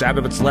Christ out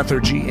of its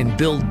lethargy and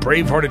build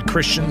brave-hearted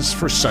Christians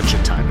for such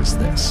a time as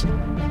this.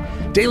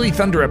 Daily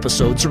Thunder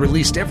episodes are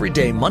released every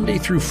day, Monday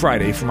through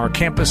Friday, from our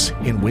campus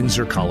in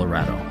Windsor,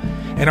 Colorado.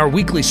 And our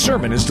weekly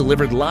sermon is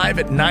delivered live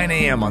at 9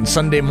 a.m. on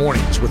Sunday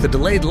mornings with a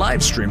delayed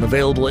live stream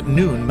available at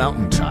noon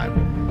Mountain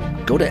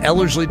Time. Go to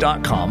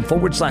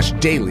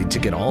Ellerslie.com/daily to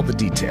get all the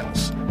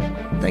details.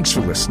 Thanks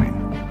for listening.